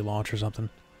until you relaunch or something.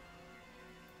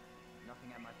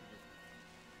 Nothing at my position.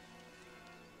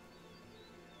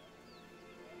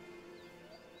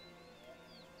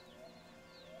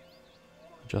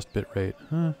 Adjust bitrate.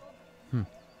 Huh.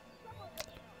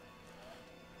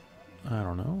 I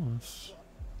don't know.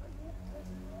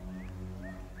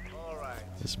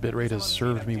 This bitrate has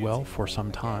served me well for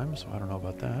some time, so I don't know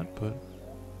about that,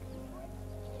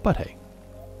 but hey.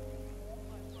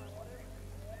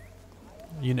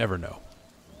 You never know.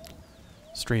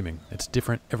 Streaming, it's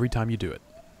different every time you do it.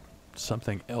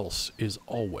 Something else is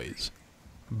always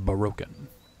broken.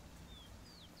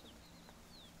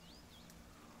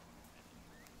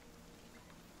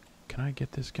 Can I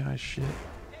get this guy's shit?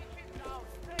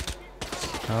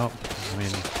 Oh, I mean...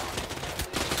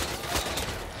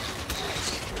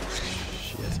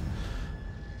 Shit.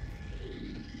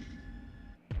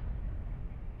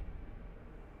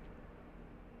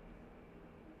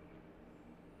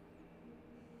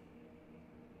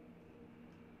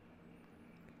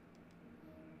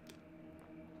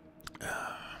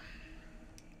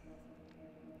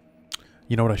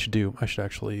 You know what I should do? I should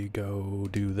actually go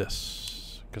do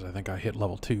this. Because I think I hit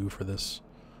level 2 for this.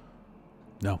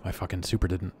 No, I fucking super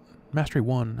didn't. Mastery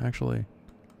 1, actually.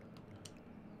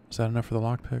 Is that enough for the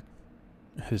lockpick?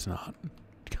 It is not.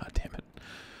 God damn it.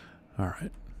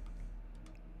 Alright.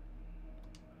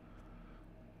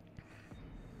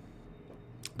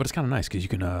 But it's kind of nice because you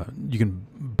can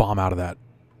bomb out of that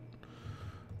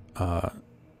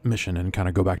mission and kind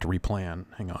of go back to replan.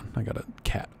 Hang on, I got a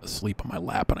cat asleep on my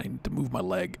lap and I need to move my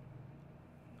leg.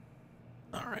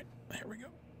 All right, here we go.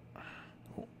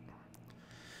 Cool.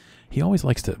 He always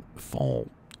likes to fall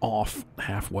off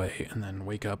halfway and then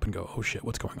wake up and go, oh shit,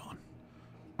 what's going on?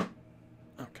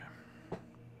 Okay.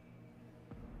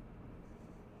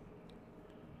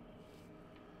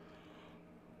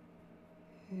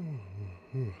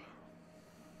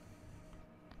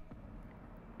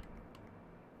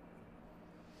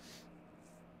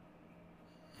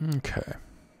 Okay.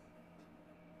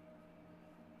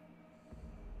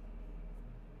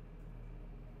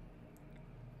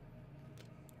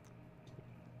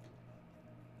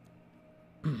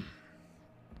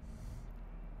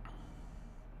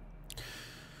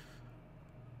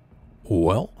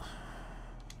 Well,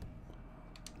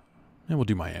 and we'll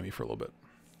do Miami for a little bit.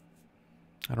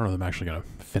 I don't know if I'm actually going to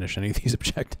finish any of these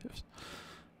objectives.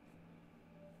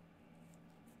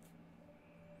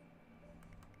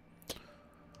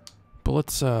 But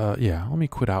let's, yeah, let me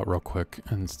quit out real quick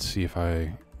and see if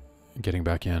getting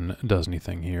back in does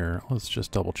anything here. Let's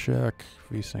just double check.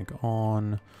 VSync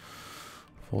on.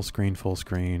 Full screen, full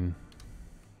screen.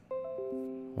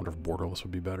 Wonder if borderless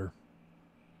would be better.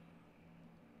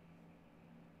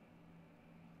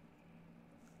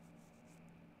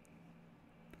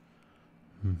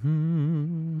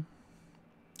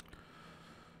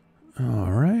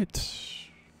 All right.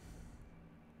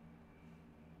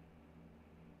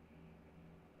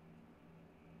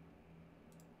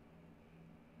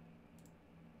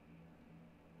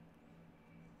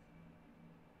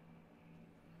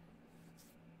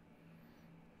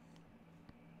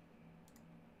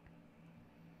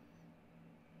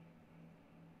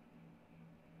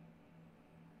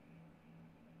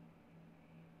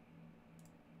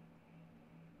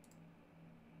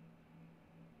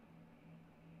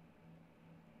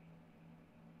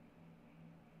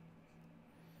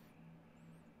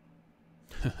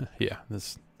 Yeah,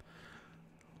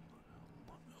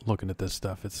 looking at this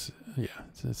stuff, this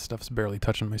stuff's barely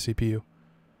touching my CPU.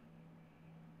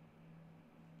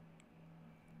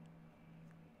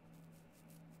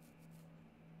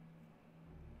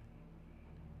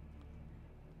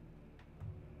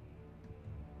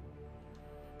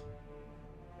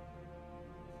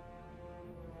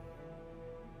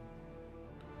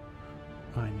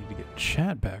 I need to get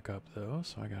chat back up though,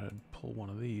 so I gotta pull one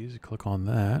of these, click on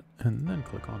that, and then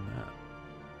click on that.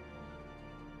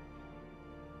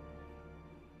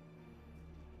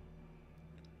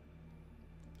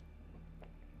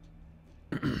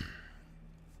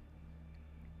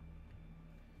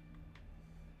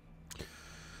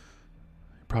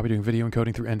 Probably doing video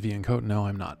encoding through NV encode. No,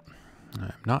 I'm not.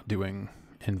 I'm not doing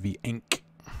NV Ink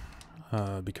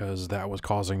because that was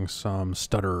causing some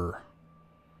stutter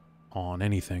on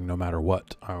anything, no matter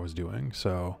what I was doing.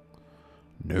 So,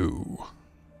 no.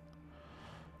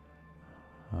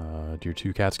 Do your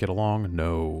two cats get along?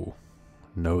 No.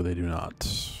 No, they do not.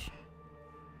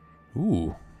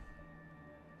 Ooh.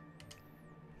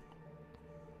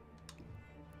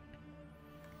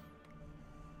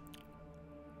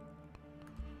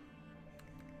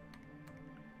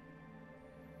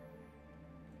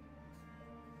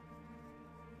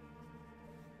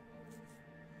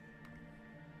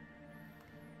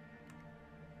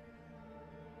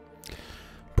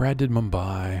 Brad did Mumbai.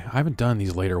 I haven't done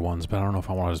these later ones, but I don't know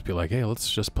if I want to just be like, hey, let's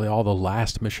just play all the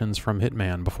last missions from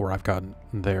Hitman before I've gotten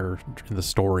there in the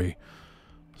story.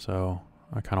 So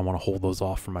I kind of want to hold those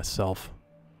off for myself.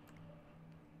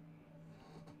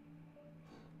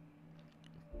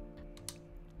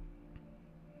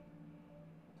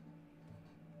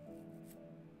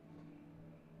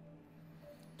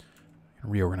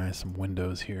 Reorganize some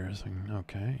windows here. So,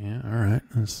 okay, yeah, all right.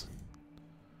 That's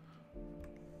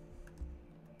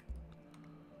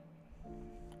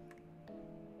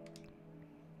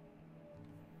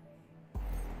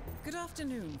Good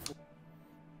afternoon.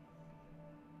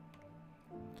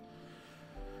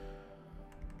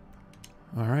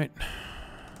 all right.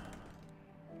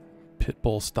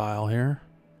 Pitbull style here.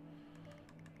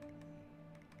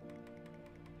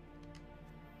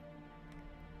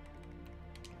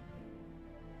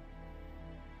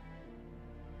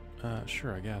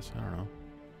 Sure, I guess. I don't know.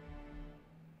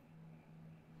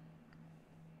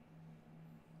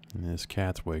 And this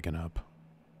cat's waking up.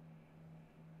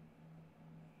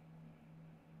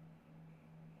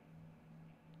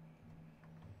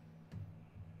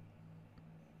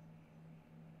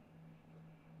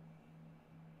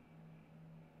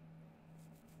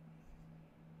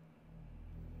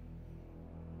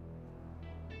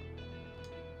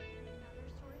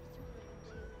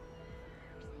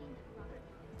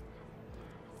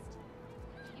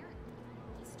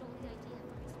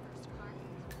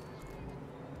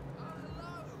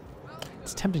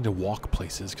 It's tempting to walk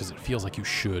places because it feels like you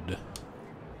should,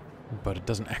 but it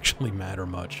doesn't actually matter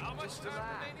much. Just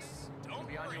relax. Don't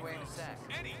be on your way in a sec.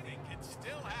 Anything can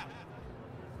still happen.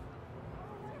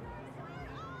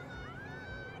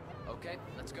 Okay,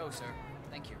 let's go, sir.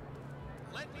 Thank you.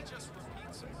 Let me just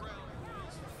repeat some ground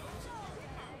rules for those of you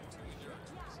new to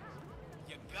endurance.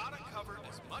 You gotta cover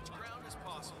as much ground as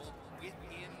possible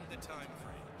within the time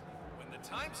frame. When the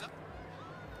time's up.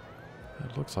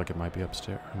 It looks like it might be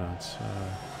upstairs. No,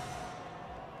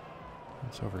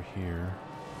 it's over here.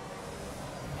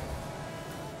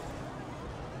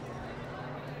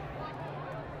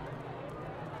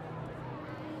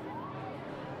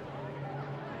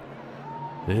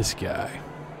 This guy.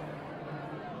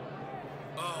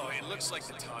 Oh, it looks like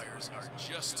the tires are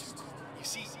just too cool. You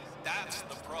see, that's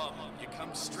the problem. You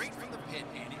come straight from the pit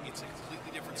and it's a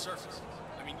completely different surface.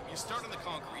 I mean, you start on the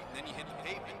concrete, and then you hit the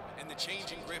pavement, and the change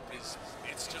in grip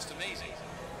it's just amazing.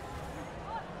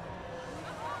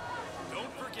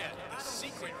 Don't forget, the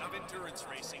secret of endurance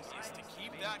racing is to keep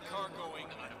that car going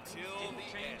until the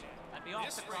end. I'd be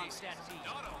off the Kronstadt team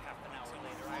half an hour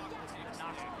later. I would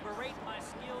not berate my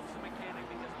skills as a mechanic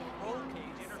because the roll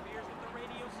cage interferes with the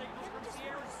radio signals from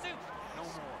Sierra's suit. No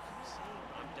more.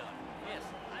 I'm done. Yes,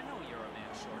 I know you're a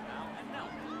man short now, and no,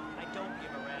 I don't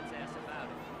give a rat's ass about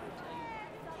it.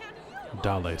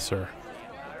 Dale, sir.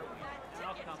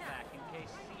 I'll come back in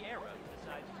case Sierra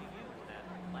decides to use that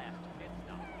last pit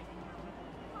stop.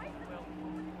 Well,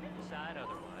 decide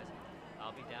otherwise.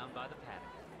 I'll be down by the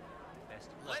paddock. Best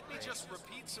of luck. Let me just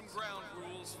repeat some ground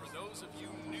rules for those of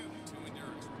you new to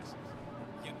endurance racing.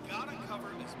 You gotta cover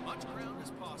as much ground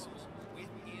as possible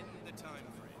within the time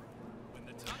frame. When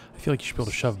the time I feel like you should be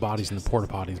able to shove bodies in the porta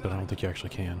potties, but I don't think you actually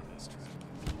can.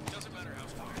 doesn't matter how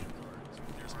far your car is,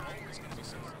 there's always gonna be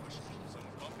someone pushing you,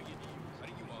 someone bumping into you,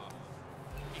 cutting you off.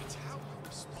 It's how you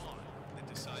respond that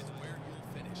decides where you'll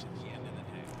finish at the end of the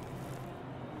day.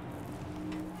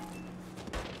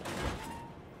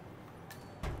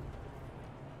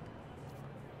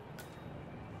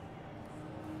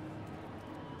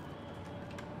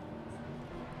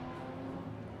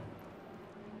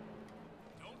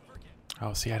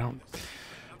 Oh, see, I'm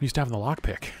used to having the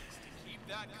lockpick. Keep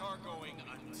that car going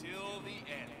until the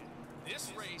end.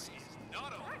 This race is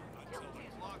not over until the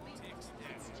clock ticks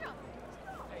down.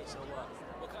 Hey, so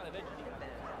what kind of engine you got?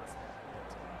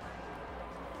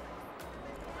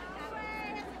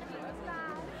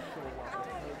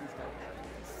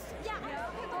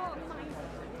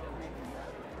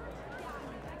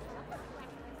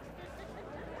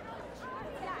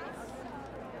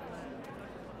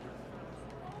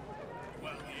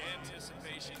 Well, the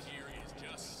anticipation here is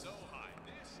just so high.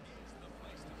 This is the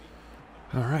place to be.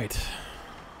 All right.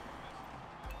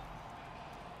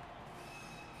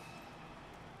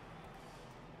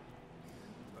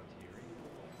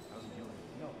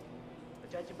 No. But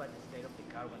judging by the state of the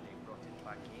car when they brought it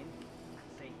back in,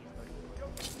 I'd say he's not even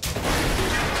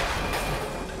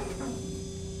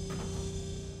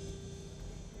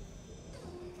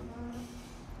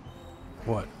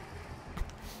What?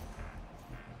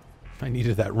 I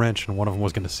needed that wrench, and one of them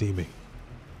was going to see me.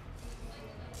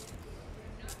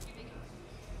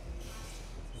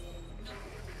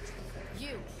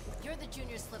 You're the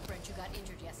junior slip wrench who got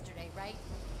injured yesterday, right?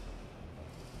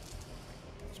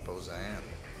 Suppose I am.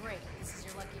 Great. This is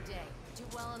your lucky day. Do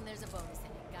well and there's a bonus in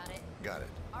it. Got it? Got it.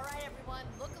 All right, everyone.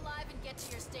 Look alive and get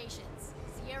to your stations.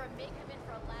 Sierra may come in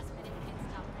for a last-minute pit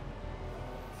stop.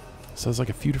 So there's like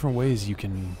a few different ways you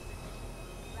can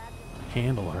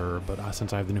handle her, but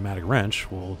since I have the pneumatic wrench,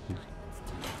 we'll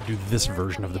Do this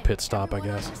version of the pit stop, I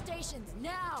guess. Stations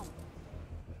now.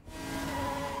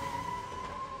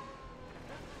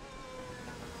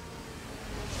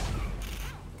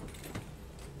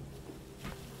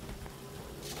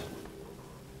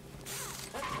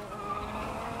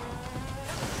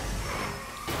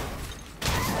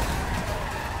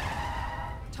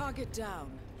 Target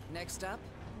down. Next up,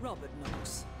 Robert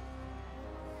Knox.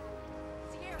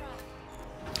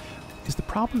 Is the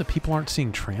problem that people aren't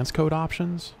seeing transcode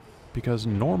options? Because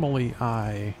normally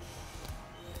I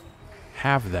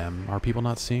have them. Are people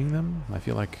not seeing them? I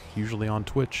feel like usually on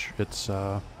Twitch it's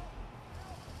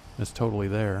totally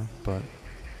there, but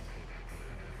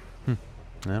I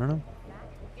don't know.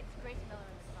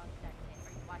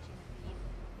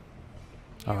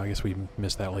 Oh, I guess we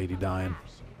missed that lady dying.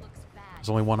 There's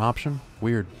only one option?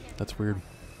 Weird. That's weird.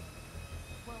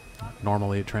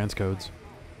 Normally it transcodes.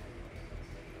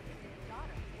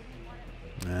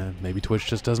 Maybe Twitch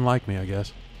just doesn't like me, I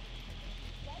guess.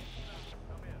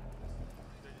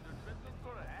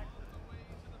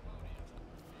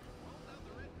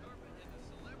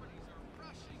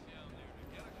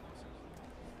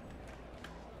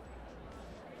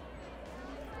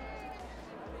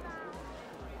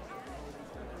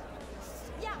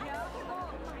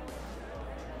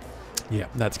 Yeah,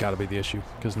 that's got to be the issue,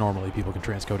 because normally people can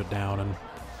transcode it down and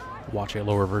watch a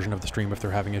lower version of the stream if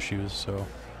they're having issues, so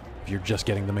if you're just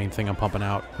getting the main thing I'm pumping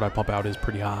out, what I pump out is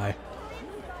pretty high.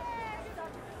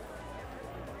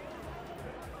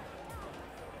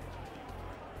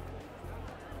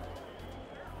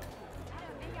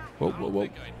 Whoa, whoa, whoa.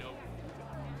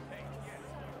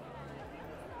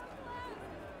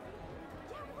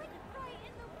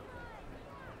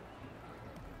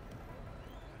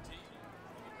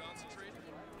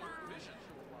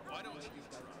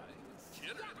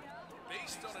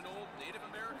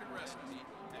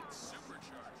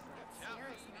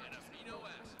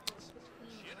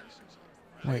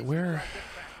 Wait, where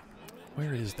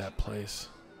is that place?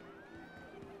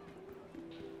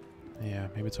 Yeah,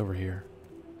 maybe it's over here.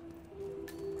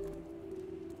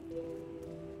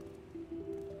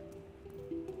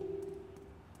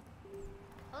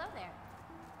 Hello there.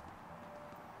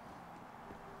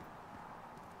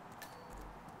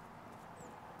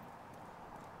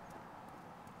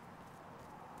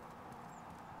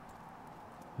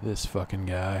 This fucking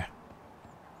guy.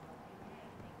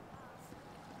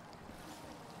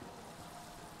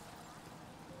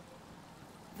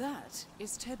 That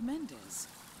is Ted Mendez,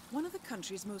 one of the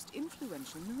country's most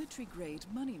influential military-grade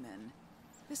moneymen.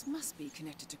 This must be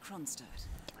connected to Kronstadt.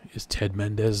 Is Ted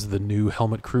Mendez the new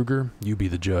Helmut Kruger? You be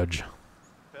the judge.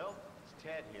 Phil, it's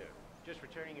Ted here. Just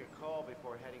returning your call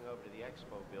before heading over to the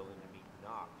expo building to meet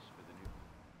Knox for the new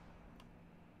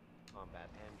combat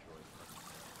android.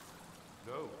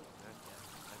 No, not yet.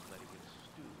 I've let him get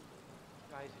stewed.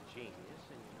 The guy's a genius,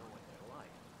 and you know what they're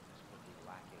like. Just would be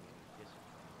lacking any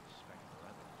discipline or respect for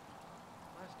others.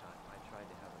 Last time I tried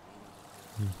to have a meeting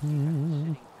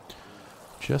with him.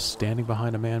 Just standing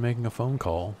behind a man making a phone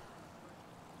call.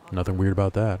 Nothing weird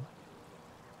about that.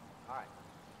 All right.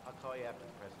 I'll call you after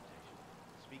the presentation.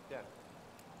 Speak then.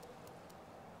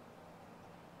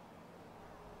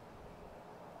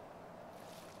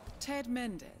 Ted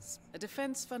Mendez, a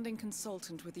defense funding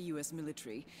consultant with the U.S.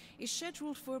 military, is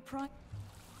scheduled for a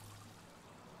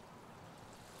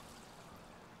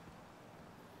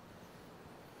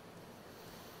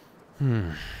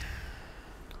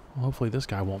Well, hopefully this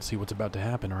guy won't see what's about to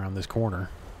happen around this corner.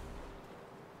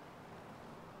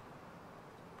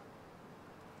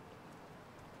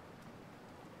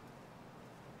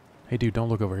 Hey dude, don't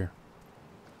look over here.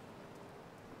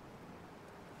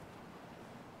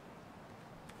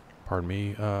 Pardon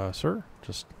me, sir?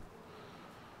 Just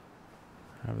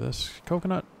have this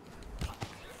coconut.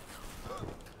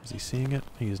 Is he seeing it?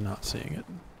 He is not seeing it.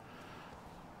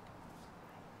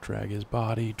 Drag his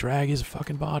body. Drag his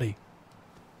fucking body.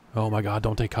 Oh my god,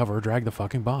 don't take cover. Drag the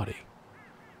fucking body.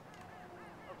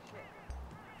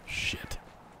 Shit.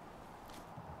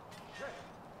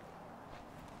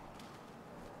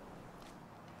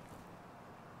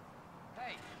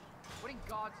 Hey, what in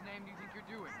God's name do you think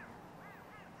you're doing?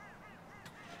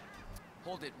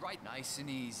 Hold it right nice and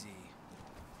easy.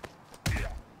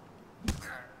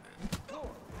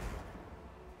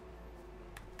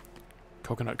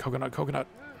 Coconut, coconut, coconut.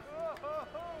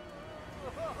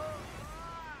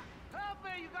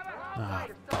 Ah,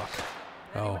 fuck.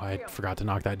 Oh, I forgot to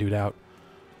knock that dude out.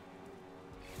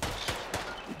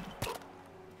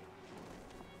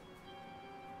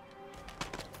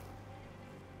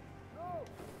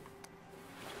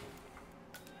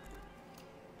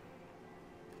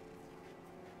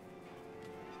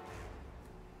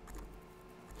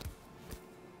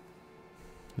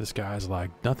 This guy's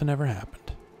like, nothing ever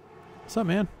happened. What's up,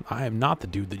 man? I am not the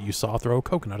dude that you saw throw a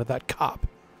coconut at that cop.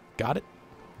 Got it?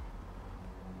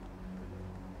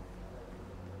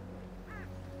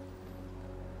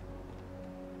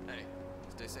 Hey,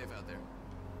 stay safe out there.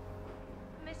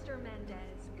 Mr.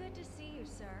 Mendez, good to see you,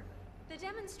 sir. The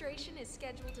demonstration is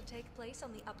scheduled to take place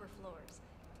on the upper floors.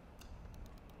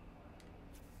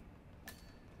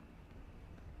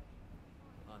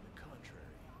 On the contrary,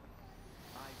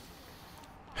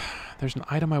 There's an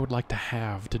item I would like to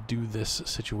have to do this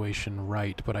situation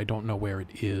right, but I don't know where it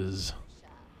is.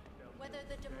 Whether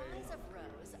the demise of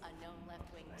Rose, unknown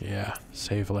left-wing Yeah,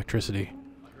 save electricity.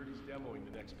 I heard he's demoing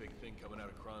the next big thing coming out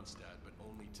of Kronstadt, but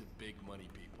only to big money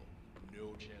people.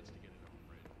 No chance to get it on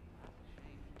grid.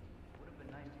 Would have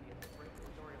been nice to get a break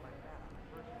story like that on the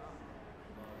first run.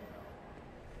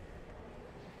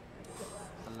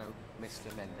 Hello, Mr.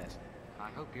 Mendez.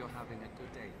 I hope you're having a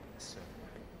good day, sir.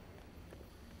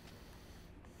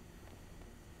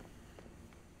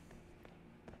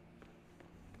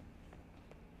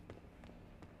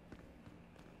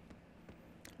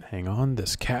 Hang on,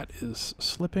 this cat is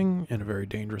slipping in a very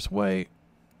dangerous way.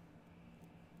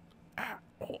 Ah,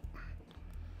 oh.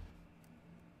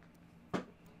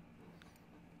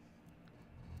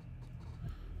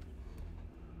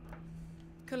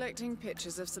 Collecting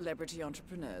pictures of celebrity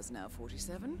entrepreneurs, now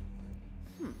 47?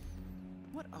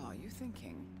 What are you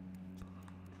thinking?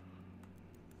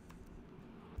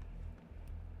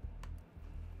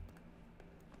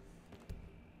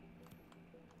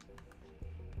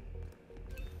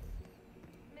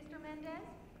 Mr. Mendez,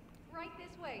 right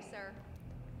this way, sir.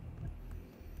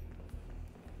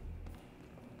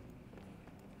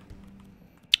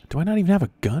 Do I not even have a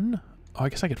gun? Oh, I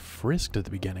guess I get frisked at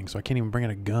the beginning, so I can't even bring in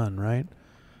a gun, right?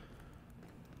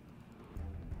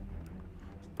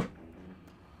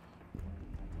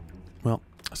 Well,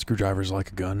 a screwdriver's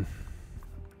like a gun.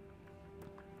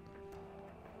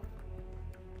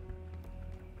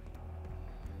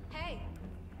 Hey.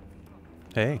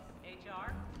 Hey.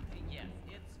 HR? Yes,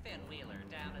 it's Finn Wheeler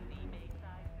down at the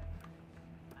Bayside.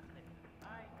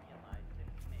 I realize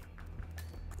it's me.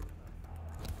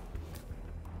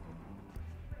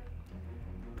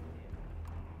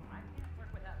 I can't work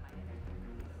without my energy.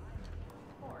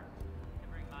 Of course, to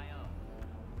bring my own.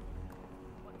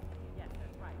 Yes,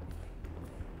 that's right.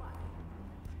 But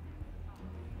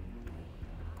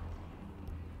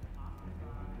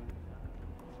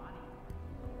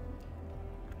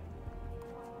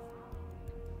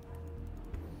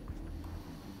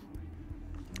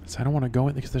So I don't want to go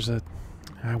in because there's a...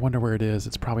 I wonder where it is.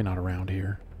 It's probably not around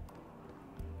here.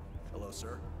 Hello,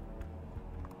 sir.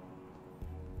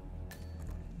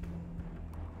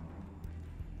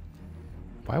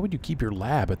 Why would you keep your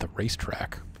lab at the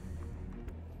racetrack?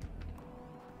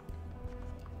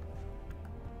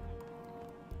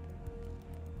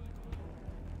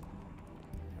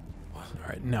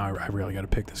 Alright, now I really got to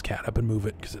pick this cat up and move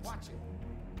it because it's...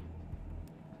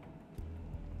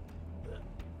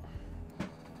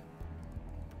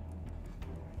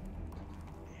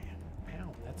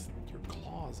 Ow, that's... Your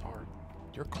claws are...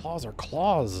 Your claws are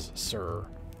claws, sir.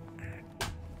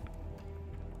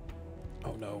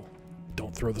 Oh no.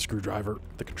 Don't throw the screwdriver.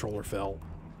 The controller fell.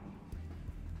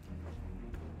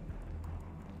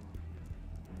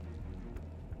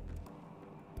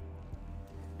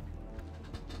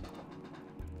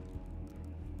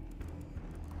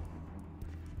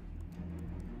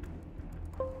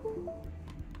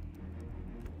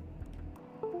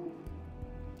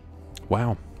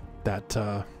 Wow.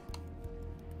 That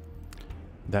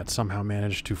somehow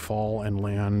managed to fall and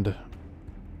land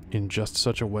in just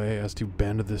such a way as to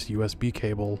bend this USB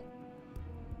cable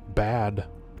bad.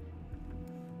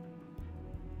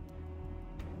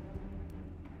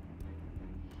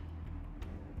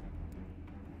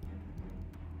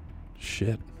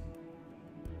 Shit.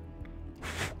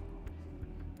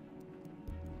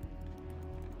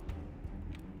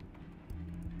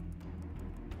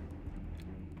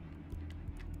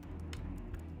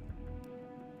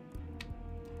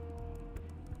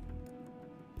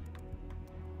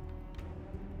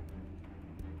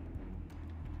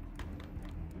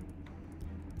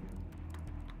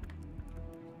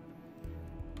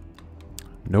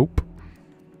 Nope.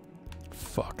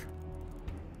 Fuck.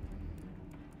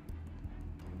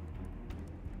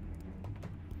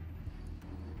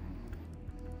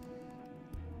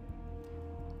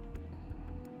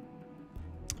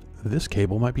 This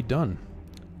cable might be done.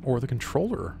 Or the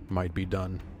controller might be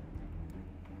done.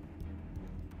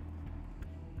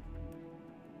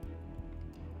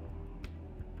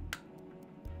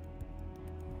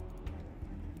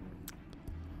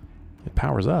 It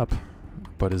powers up.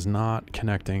 but is not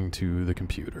connecting to the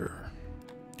computer.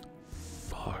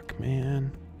 Fuck,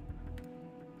 man.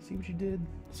 See what you did?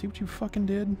 See what you fucking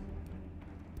did?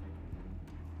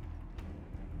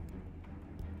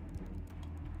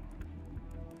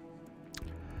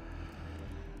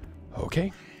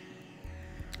 Okay.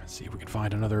 Let's see if we can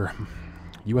find another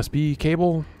USB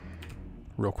cable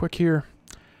real quick here.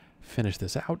 Finish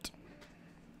this out.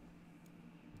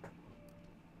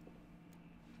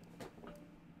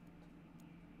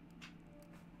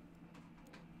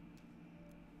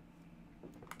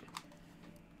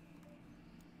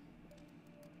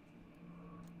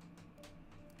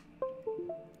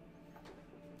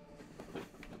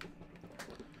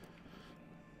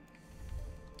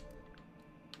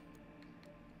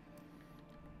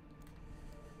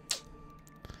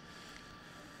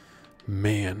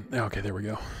 Man, okay, there we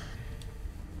go.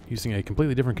 Using a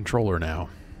completely different controller now.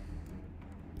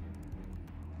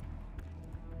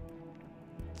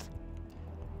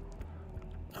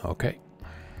 Okay.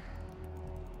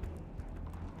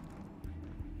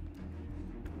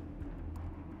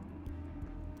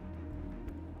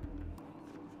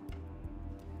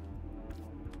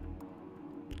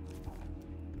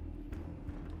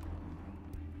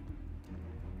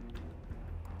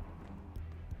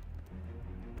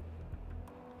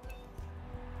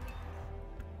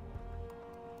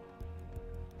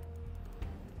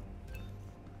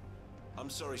 I'm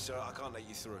sorry, sir. I can't let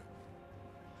you through.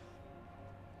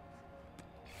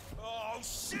 Oh,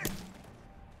 shit!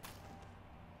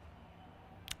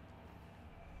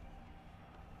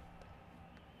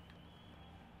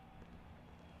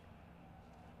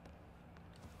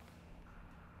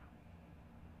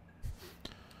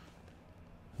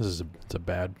 This is it's a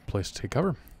bad place to take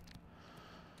cover.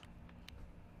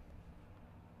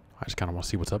 I just kind of want to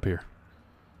see what's up here.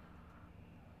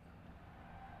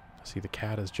 See, the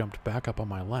cat has jumped back up on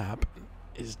my lap.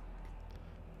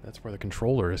 That's where the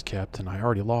controller is kept, and I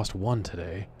already lost one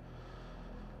today.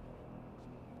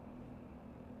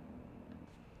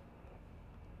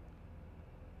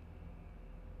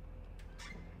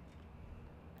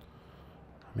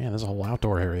 Man, there's a whole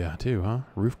outdoor area too, huh?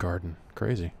 Roof garden.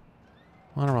 Crazy.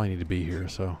 Well, I don't really need to be here,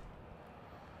 so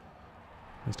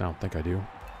at least I don't think I do.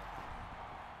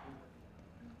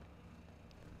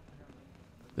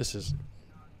 This is...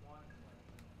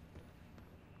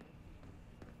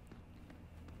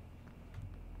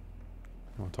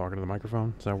 You want to talk into the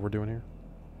microphone? Is that what we're doing here?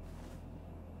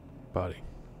 Buddy.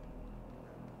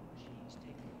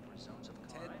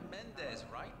 Ted Mendez,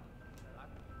 right?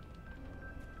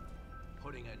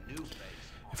 Putting a new face.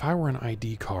 If I were an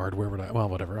ID card, where would I... Well,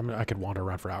 whatever. I mean, I could wander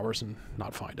around for hours and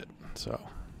not find it. So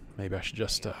maybe I should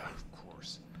just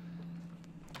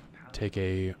take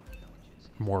a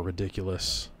more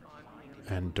ridiculous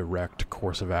and direct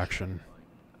course of action.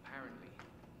 Apparently,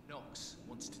 Knox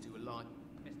wants to do a line.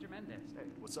 Mr. Mendez. Hey,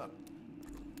 what's up?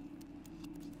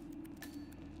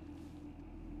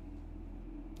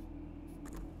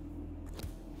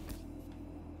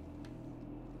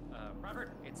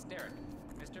 Robert, it's Derek.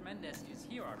 Mr. Mendez is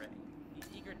here already. He's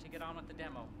eager to get on with the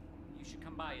demo. You should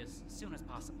come by as soon as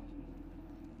possible.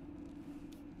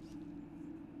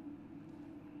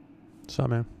 What's up,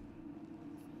 man?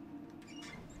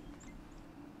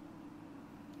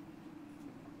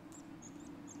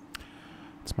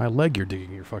 It's my leg you're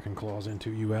digging your fucking claws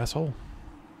into, you asshole.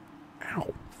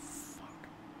 Ow. Fuck.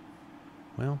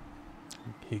 Well,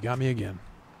 he got me again.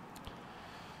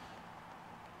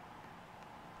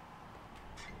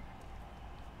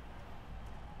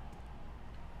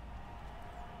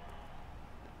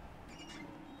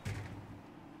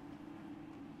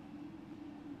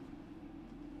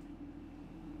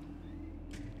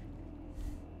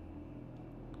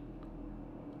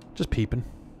 Just peeping.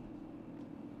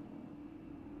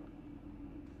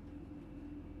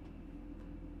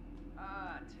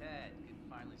 Ah, Ted, good to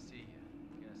finally see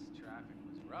you. Guess traffic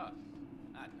was rough.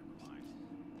 Ah, never mind.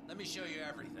 Let me show you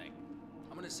everything.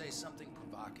 I'm gonna say something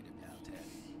provocative now, Ted.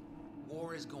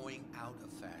 War is going out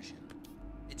of fashion.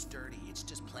 It's dirty. It's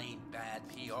just plain bad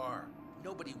PR.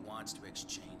 Nobody wants to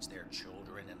exchange their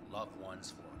children and loved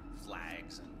ones for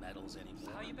flags and medals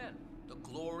anymore. How you been? The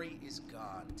glory is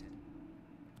gone, Ted.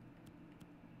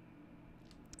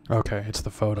 Okay, it's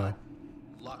the photo.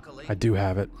 Luckily, I do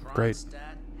have it. Great.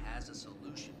 Kronstadt has a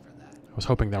solution for that. I was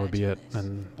hoping that would be it,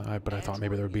 but I thought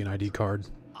maybe there would be an ID card.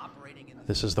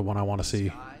 This is the one I want to see.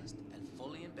 Disguised and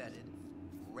fully embedded,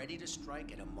 ready to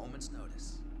strike at a moment's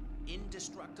notice.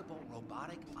 Indestructible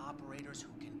robotic operators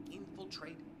who can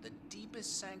infiltrate the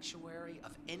deepest sanctuary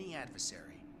of any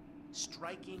adversary,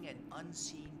 striking an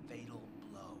unseen fatal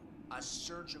blow. A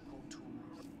surgical tool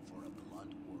for a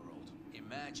blunt world.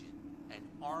 Imagine an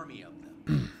army of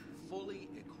them. Fully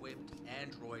equipped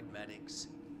android medics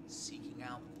seeking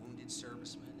out wounded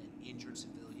servicemen and injured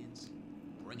civilians,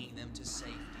 bringing them to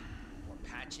safety or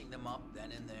patching them up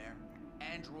then and there.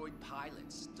 Android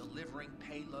pilots delivering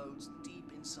payloads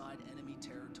deep inside enemy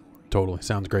territory. Totally.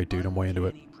 Sounds great, dude. I'm way into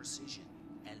it. Precision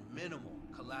and minimal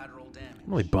collateral damage.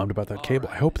 I'm really bummed about that cable.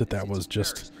 I hope that was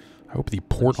just... I hope the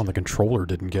port on the controller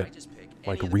didn't get,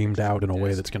 like, reamed out in a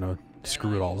way that's going to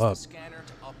screw it all up. Scanner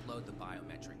to upload the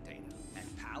biometric data,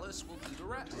 and Palace will do the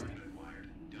rest.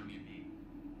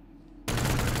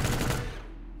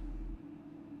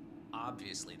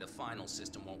 Obviously, the final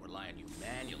system won't rely on you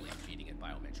manually feeding it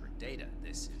biometric data.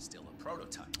 This is still a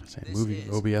prototype. Say, moving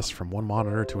OBS from one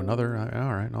monitor to another.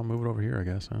 All right, I'll move it over here, I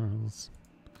guess. I don't know,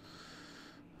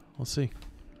 let's see.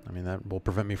 I mean, that will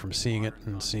prevent me from seeing it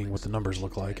and seeing what the numbers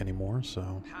look like anymore,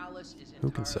 so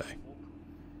who can say?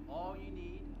 All you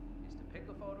need is to pick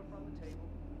a photo from the table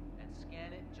and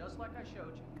scan it just like I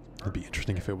showed you. It'd be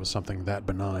interesting if it was something that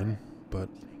benign, but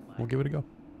we'll give it a go.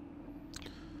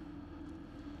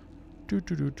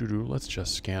 Let's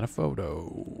just scan a photo.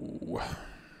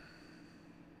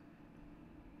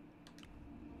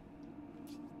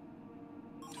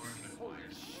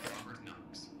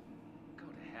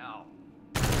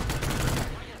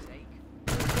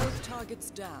 Both targets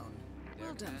down.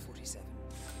 Well done, 47.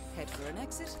 Head for an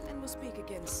exit, and we'll speak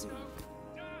again soon.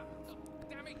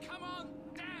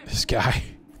 This guy,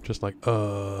 just like,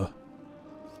 Alright,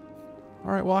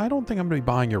 well, I don't think I'm going to be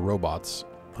buying your robots.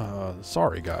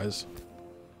 Sorry, guys.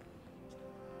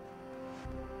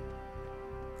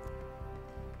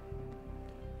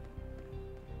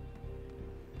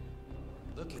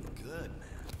 Looking good,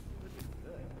 man. Looking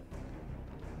good.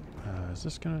 Is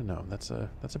this gonna... No, that's a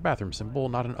bathroom symbol,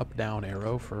 not an up-down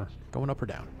arrow for going up or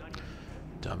down.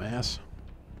 Dumbass.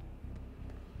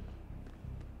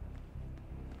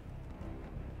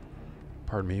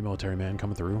 Pardon me, military man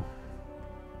coming through.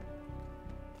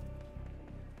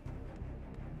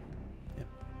 Yep.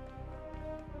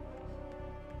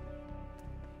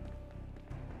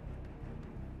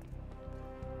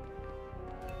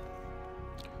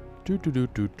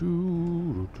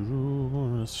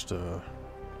 Just,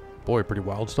 boy, pretty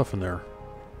wild stuff in there.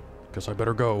 Guess I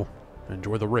better go.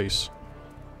 Enjoy the race.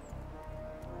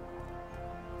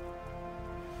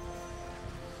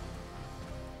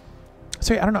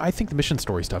 So I don't know. I think the mission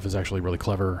story stuff is actually really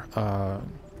clever.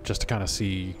 Just to kind of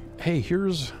see, hey,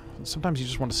 here's... Sometimes you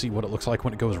just want to see what it looks like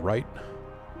when it goes right.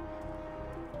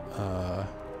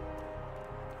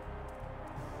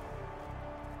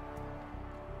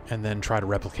 And then try to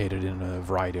replicate it in a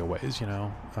variety of ways, you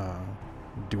know?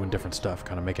 Doing different stuff,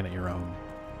 kind of making it your own.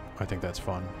 I think that's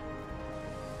fun.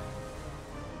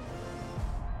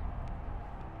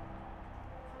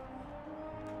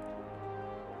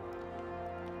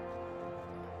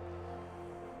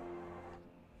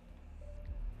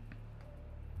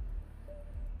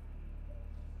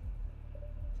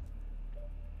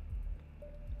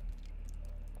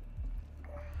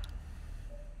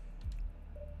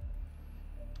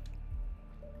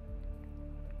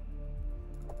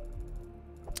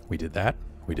 We did that.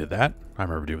 We did that. I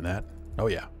remember doing that. Oh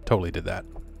yeah, totally did that.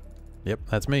 Yep,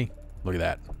 that's me. Look at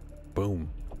that. Boom.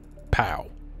 Pow.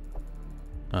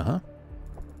 Uh-huh.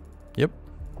 Yep.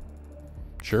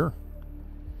 Sure.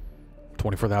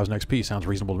 24,000 XP sounds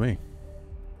reasonable to me.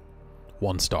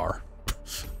 1 star.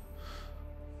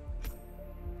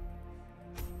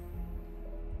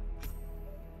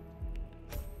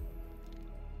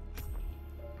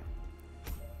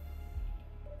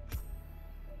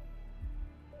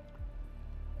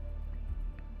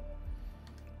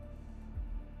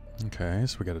 Okay,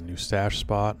 so we got a new stash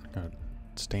spot. Got a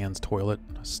Stan's toilet,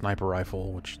 a sniper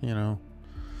rifle, which, you know,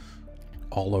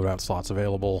 all loadout slots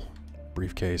available.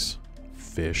 Briefcase,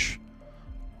 fish,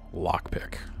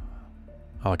 lockpick.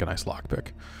 I like a nice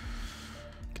lockpick.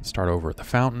 Can start over at the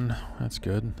fountain. That's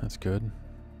good. That's good.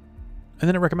 And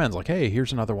then it recommends, like, hey,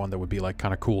 here's another one that would be, like,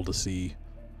 kind of cool to see.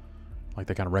 Like,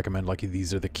 they kind of recommend, like,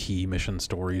 these are the key mission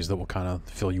stories that will kind of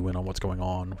fill you in on what's going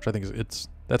on, which I think is,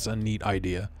 that's a neat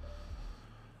idea.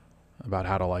 About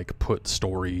how to, like, put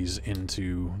stories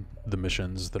into the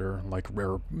missions that are, like,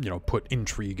 rare, you know, put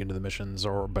intrigue into the missions,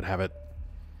 or but have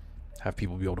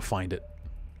people be able to find it.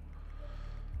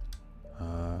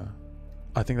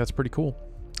 I think that's pretty cool.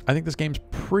 I think this game's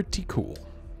pretty cool.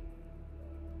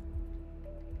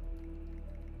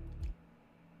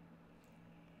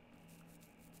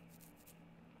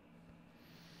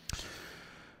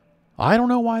 I don't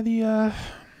know why the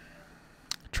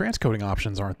transcoding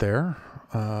options aren't there.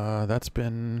 That's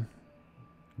been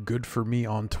good for me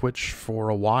on Twitch for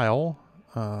a while,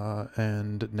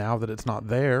 and now that it's not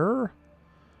there,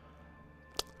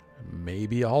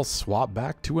 maybe I'll swap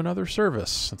back to another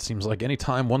service. It seems like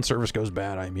anytime one service goes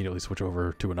bad, I immediately switch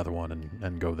over to another one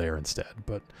and go there instead.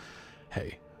 But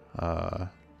hey, I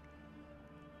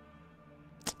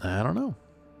don't know.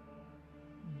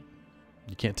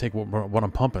 You can't take what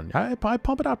I'm pumping. I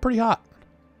pump it out pretty hot.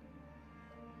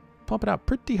 Pump it out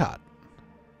pretty hot.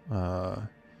 But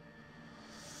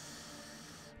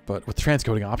with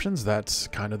transcoding options, that's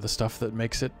kind of the stuff that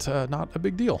makes it not a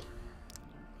big deal.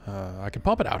 I can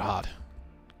pump it out hot.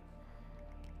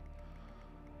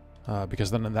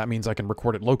 Because then that means I can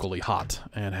record it locally hot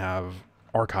and have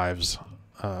archives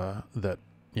that,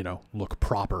 you know, look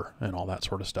proper and all that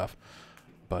sort of stuff.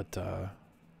 But,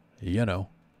 you know.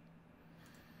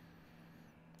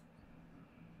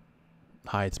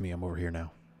 Hi, it's me. I'm over here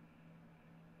now.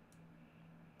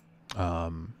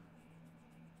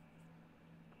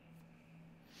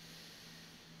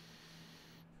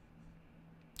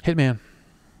 Hitman.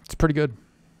 It's pretty good.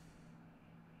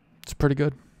 It's pretty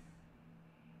good.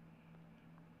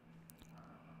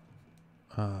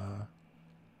 I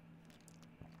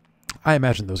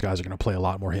imagine those guys are going to play a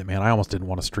lot more Hitman. I almost didn't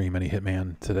want to stream any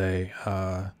Hitman today.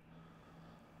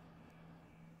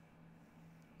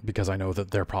 Because I know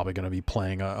that they're probably going to be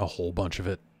playing a whole bunch of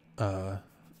it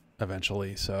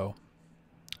eventually. So,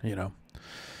 you know.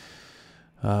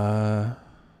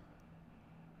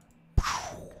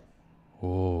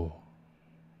 Oh.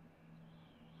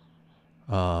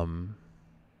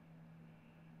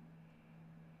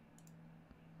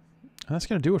 That's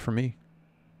going to do it for me.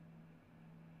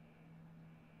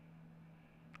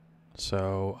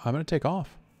 So I'm going to take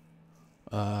off.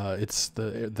 It's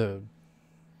the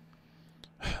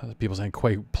people saying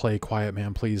play Quiet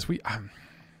Man, please. We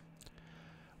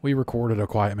recorded a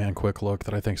Quiet Man quick look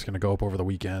that I think is going to go up over the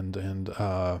weekend, and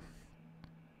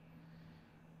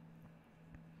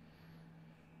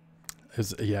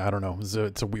yeah, I don't know.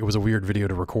 It was a weird video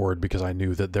to record because I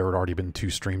knew that there had already been 2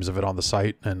 streams of it on the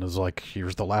site, and it was like,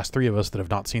 here's the last 3 of us that have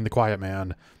not seen the Quiet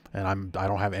Man, and I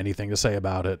don't have anything to say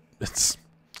about it. It's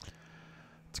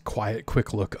a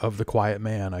quick look of the Quiet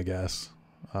Man, I guess.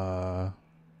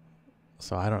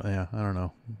 So I don't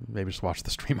know. Maybe just watch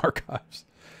the stream archives.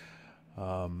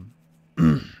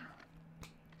 It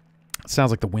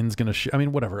sounds like the wind's gonna. I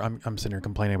mean, whatever. I'm sitting here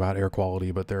complaining about air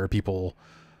quality, but there are people,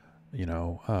 you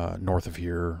know, north of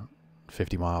here,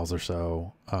 50 miles or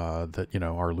so, that, you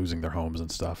know, are losing their homes and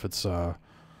stuff. It's a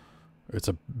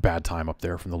bad time up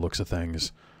there from the looks of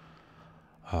things.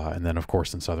 And then, of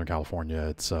course, in Southern California,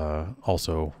 it's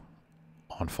also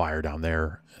on fire down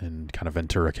there in kind of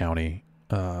Ventura County,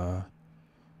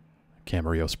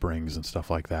 Camarillo Springs and stuff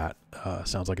like that.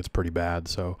 Sounds like it's pretty bad.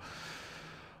 So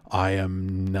I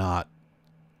am not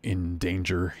in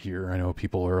danger here. I know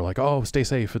people are like, "Oh, stay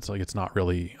safe." It's like it's not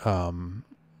really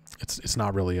it's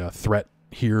not really a threat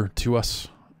here to us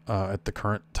at the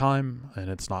current time, and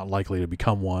it's not likely to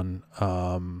become one.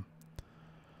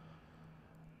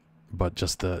 But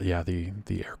just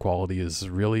the air quality is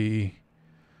really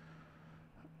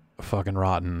fucking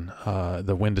rotten.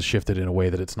 The wind has shifted in a way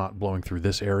that it's not blowing through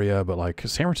this area, but like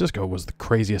San Francisco was the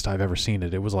craziest I've ever seen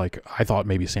it. It was like, I thought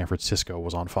maybe San Francisco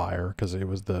was on fire because it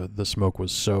was the smoke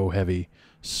was so heavy,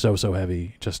 so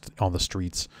heavy just on the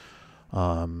streets.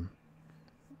 And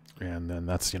then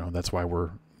that's why we're,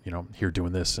 you know, here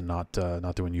doing this and not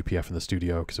doing UPF in the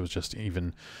studio, because it was just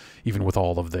even with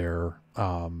all of their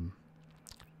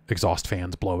exhaust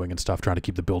fans blowing and stuff, trying to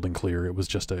keep the building clear. It was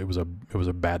just it was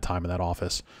a bad time in that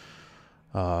office.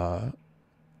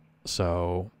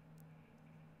 So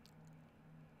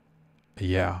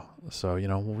yeah, so, you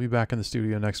know, we'll be back in the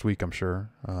studio next week, I'm sure,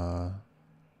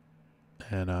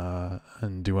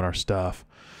 and doing our stuff.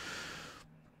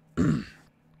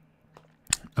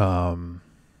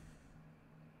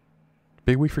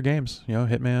 Big week for games, you know.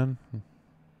 Hitman,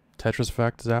 Tetris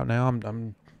Effect is out now.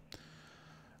 I'm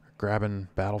grabbing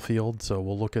Battlefield, so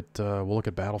we'll look at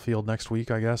Battlefield next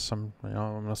week, I guess. I'm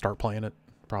gonna start playing it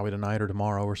probably tonight or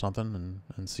tomorrow or something,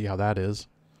 and see how that is.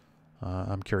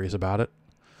 I'm curious about it.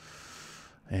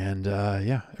 And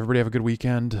yeah, everybody have a good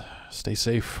weekend. Stay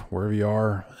safe wherever you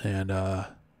are, and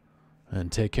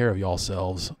take care of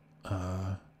yourselves.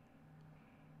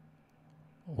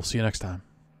 We'll see you next time.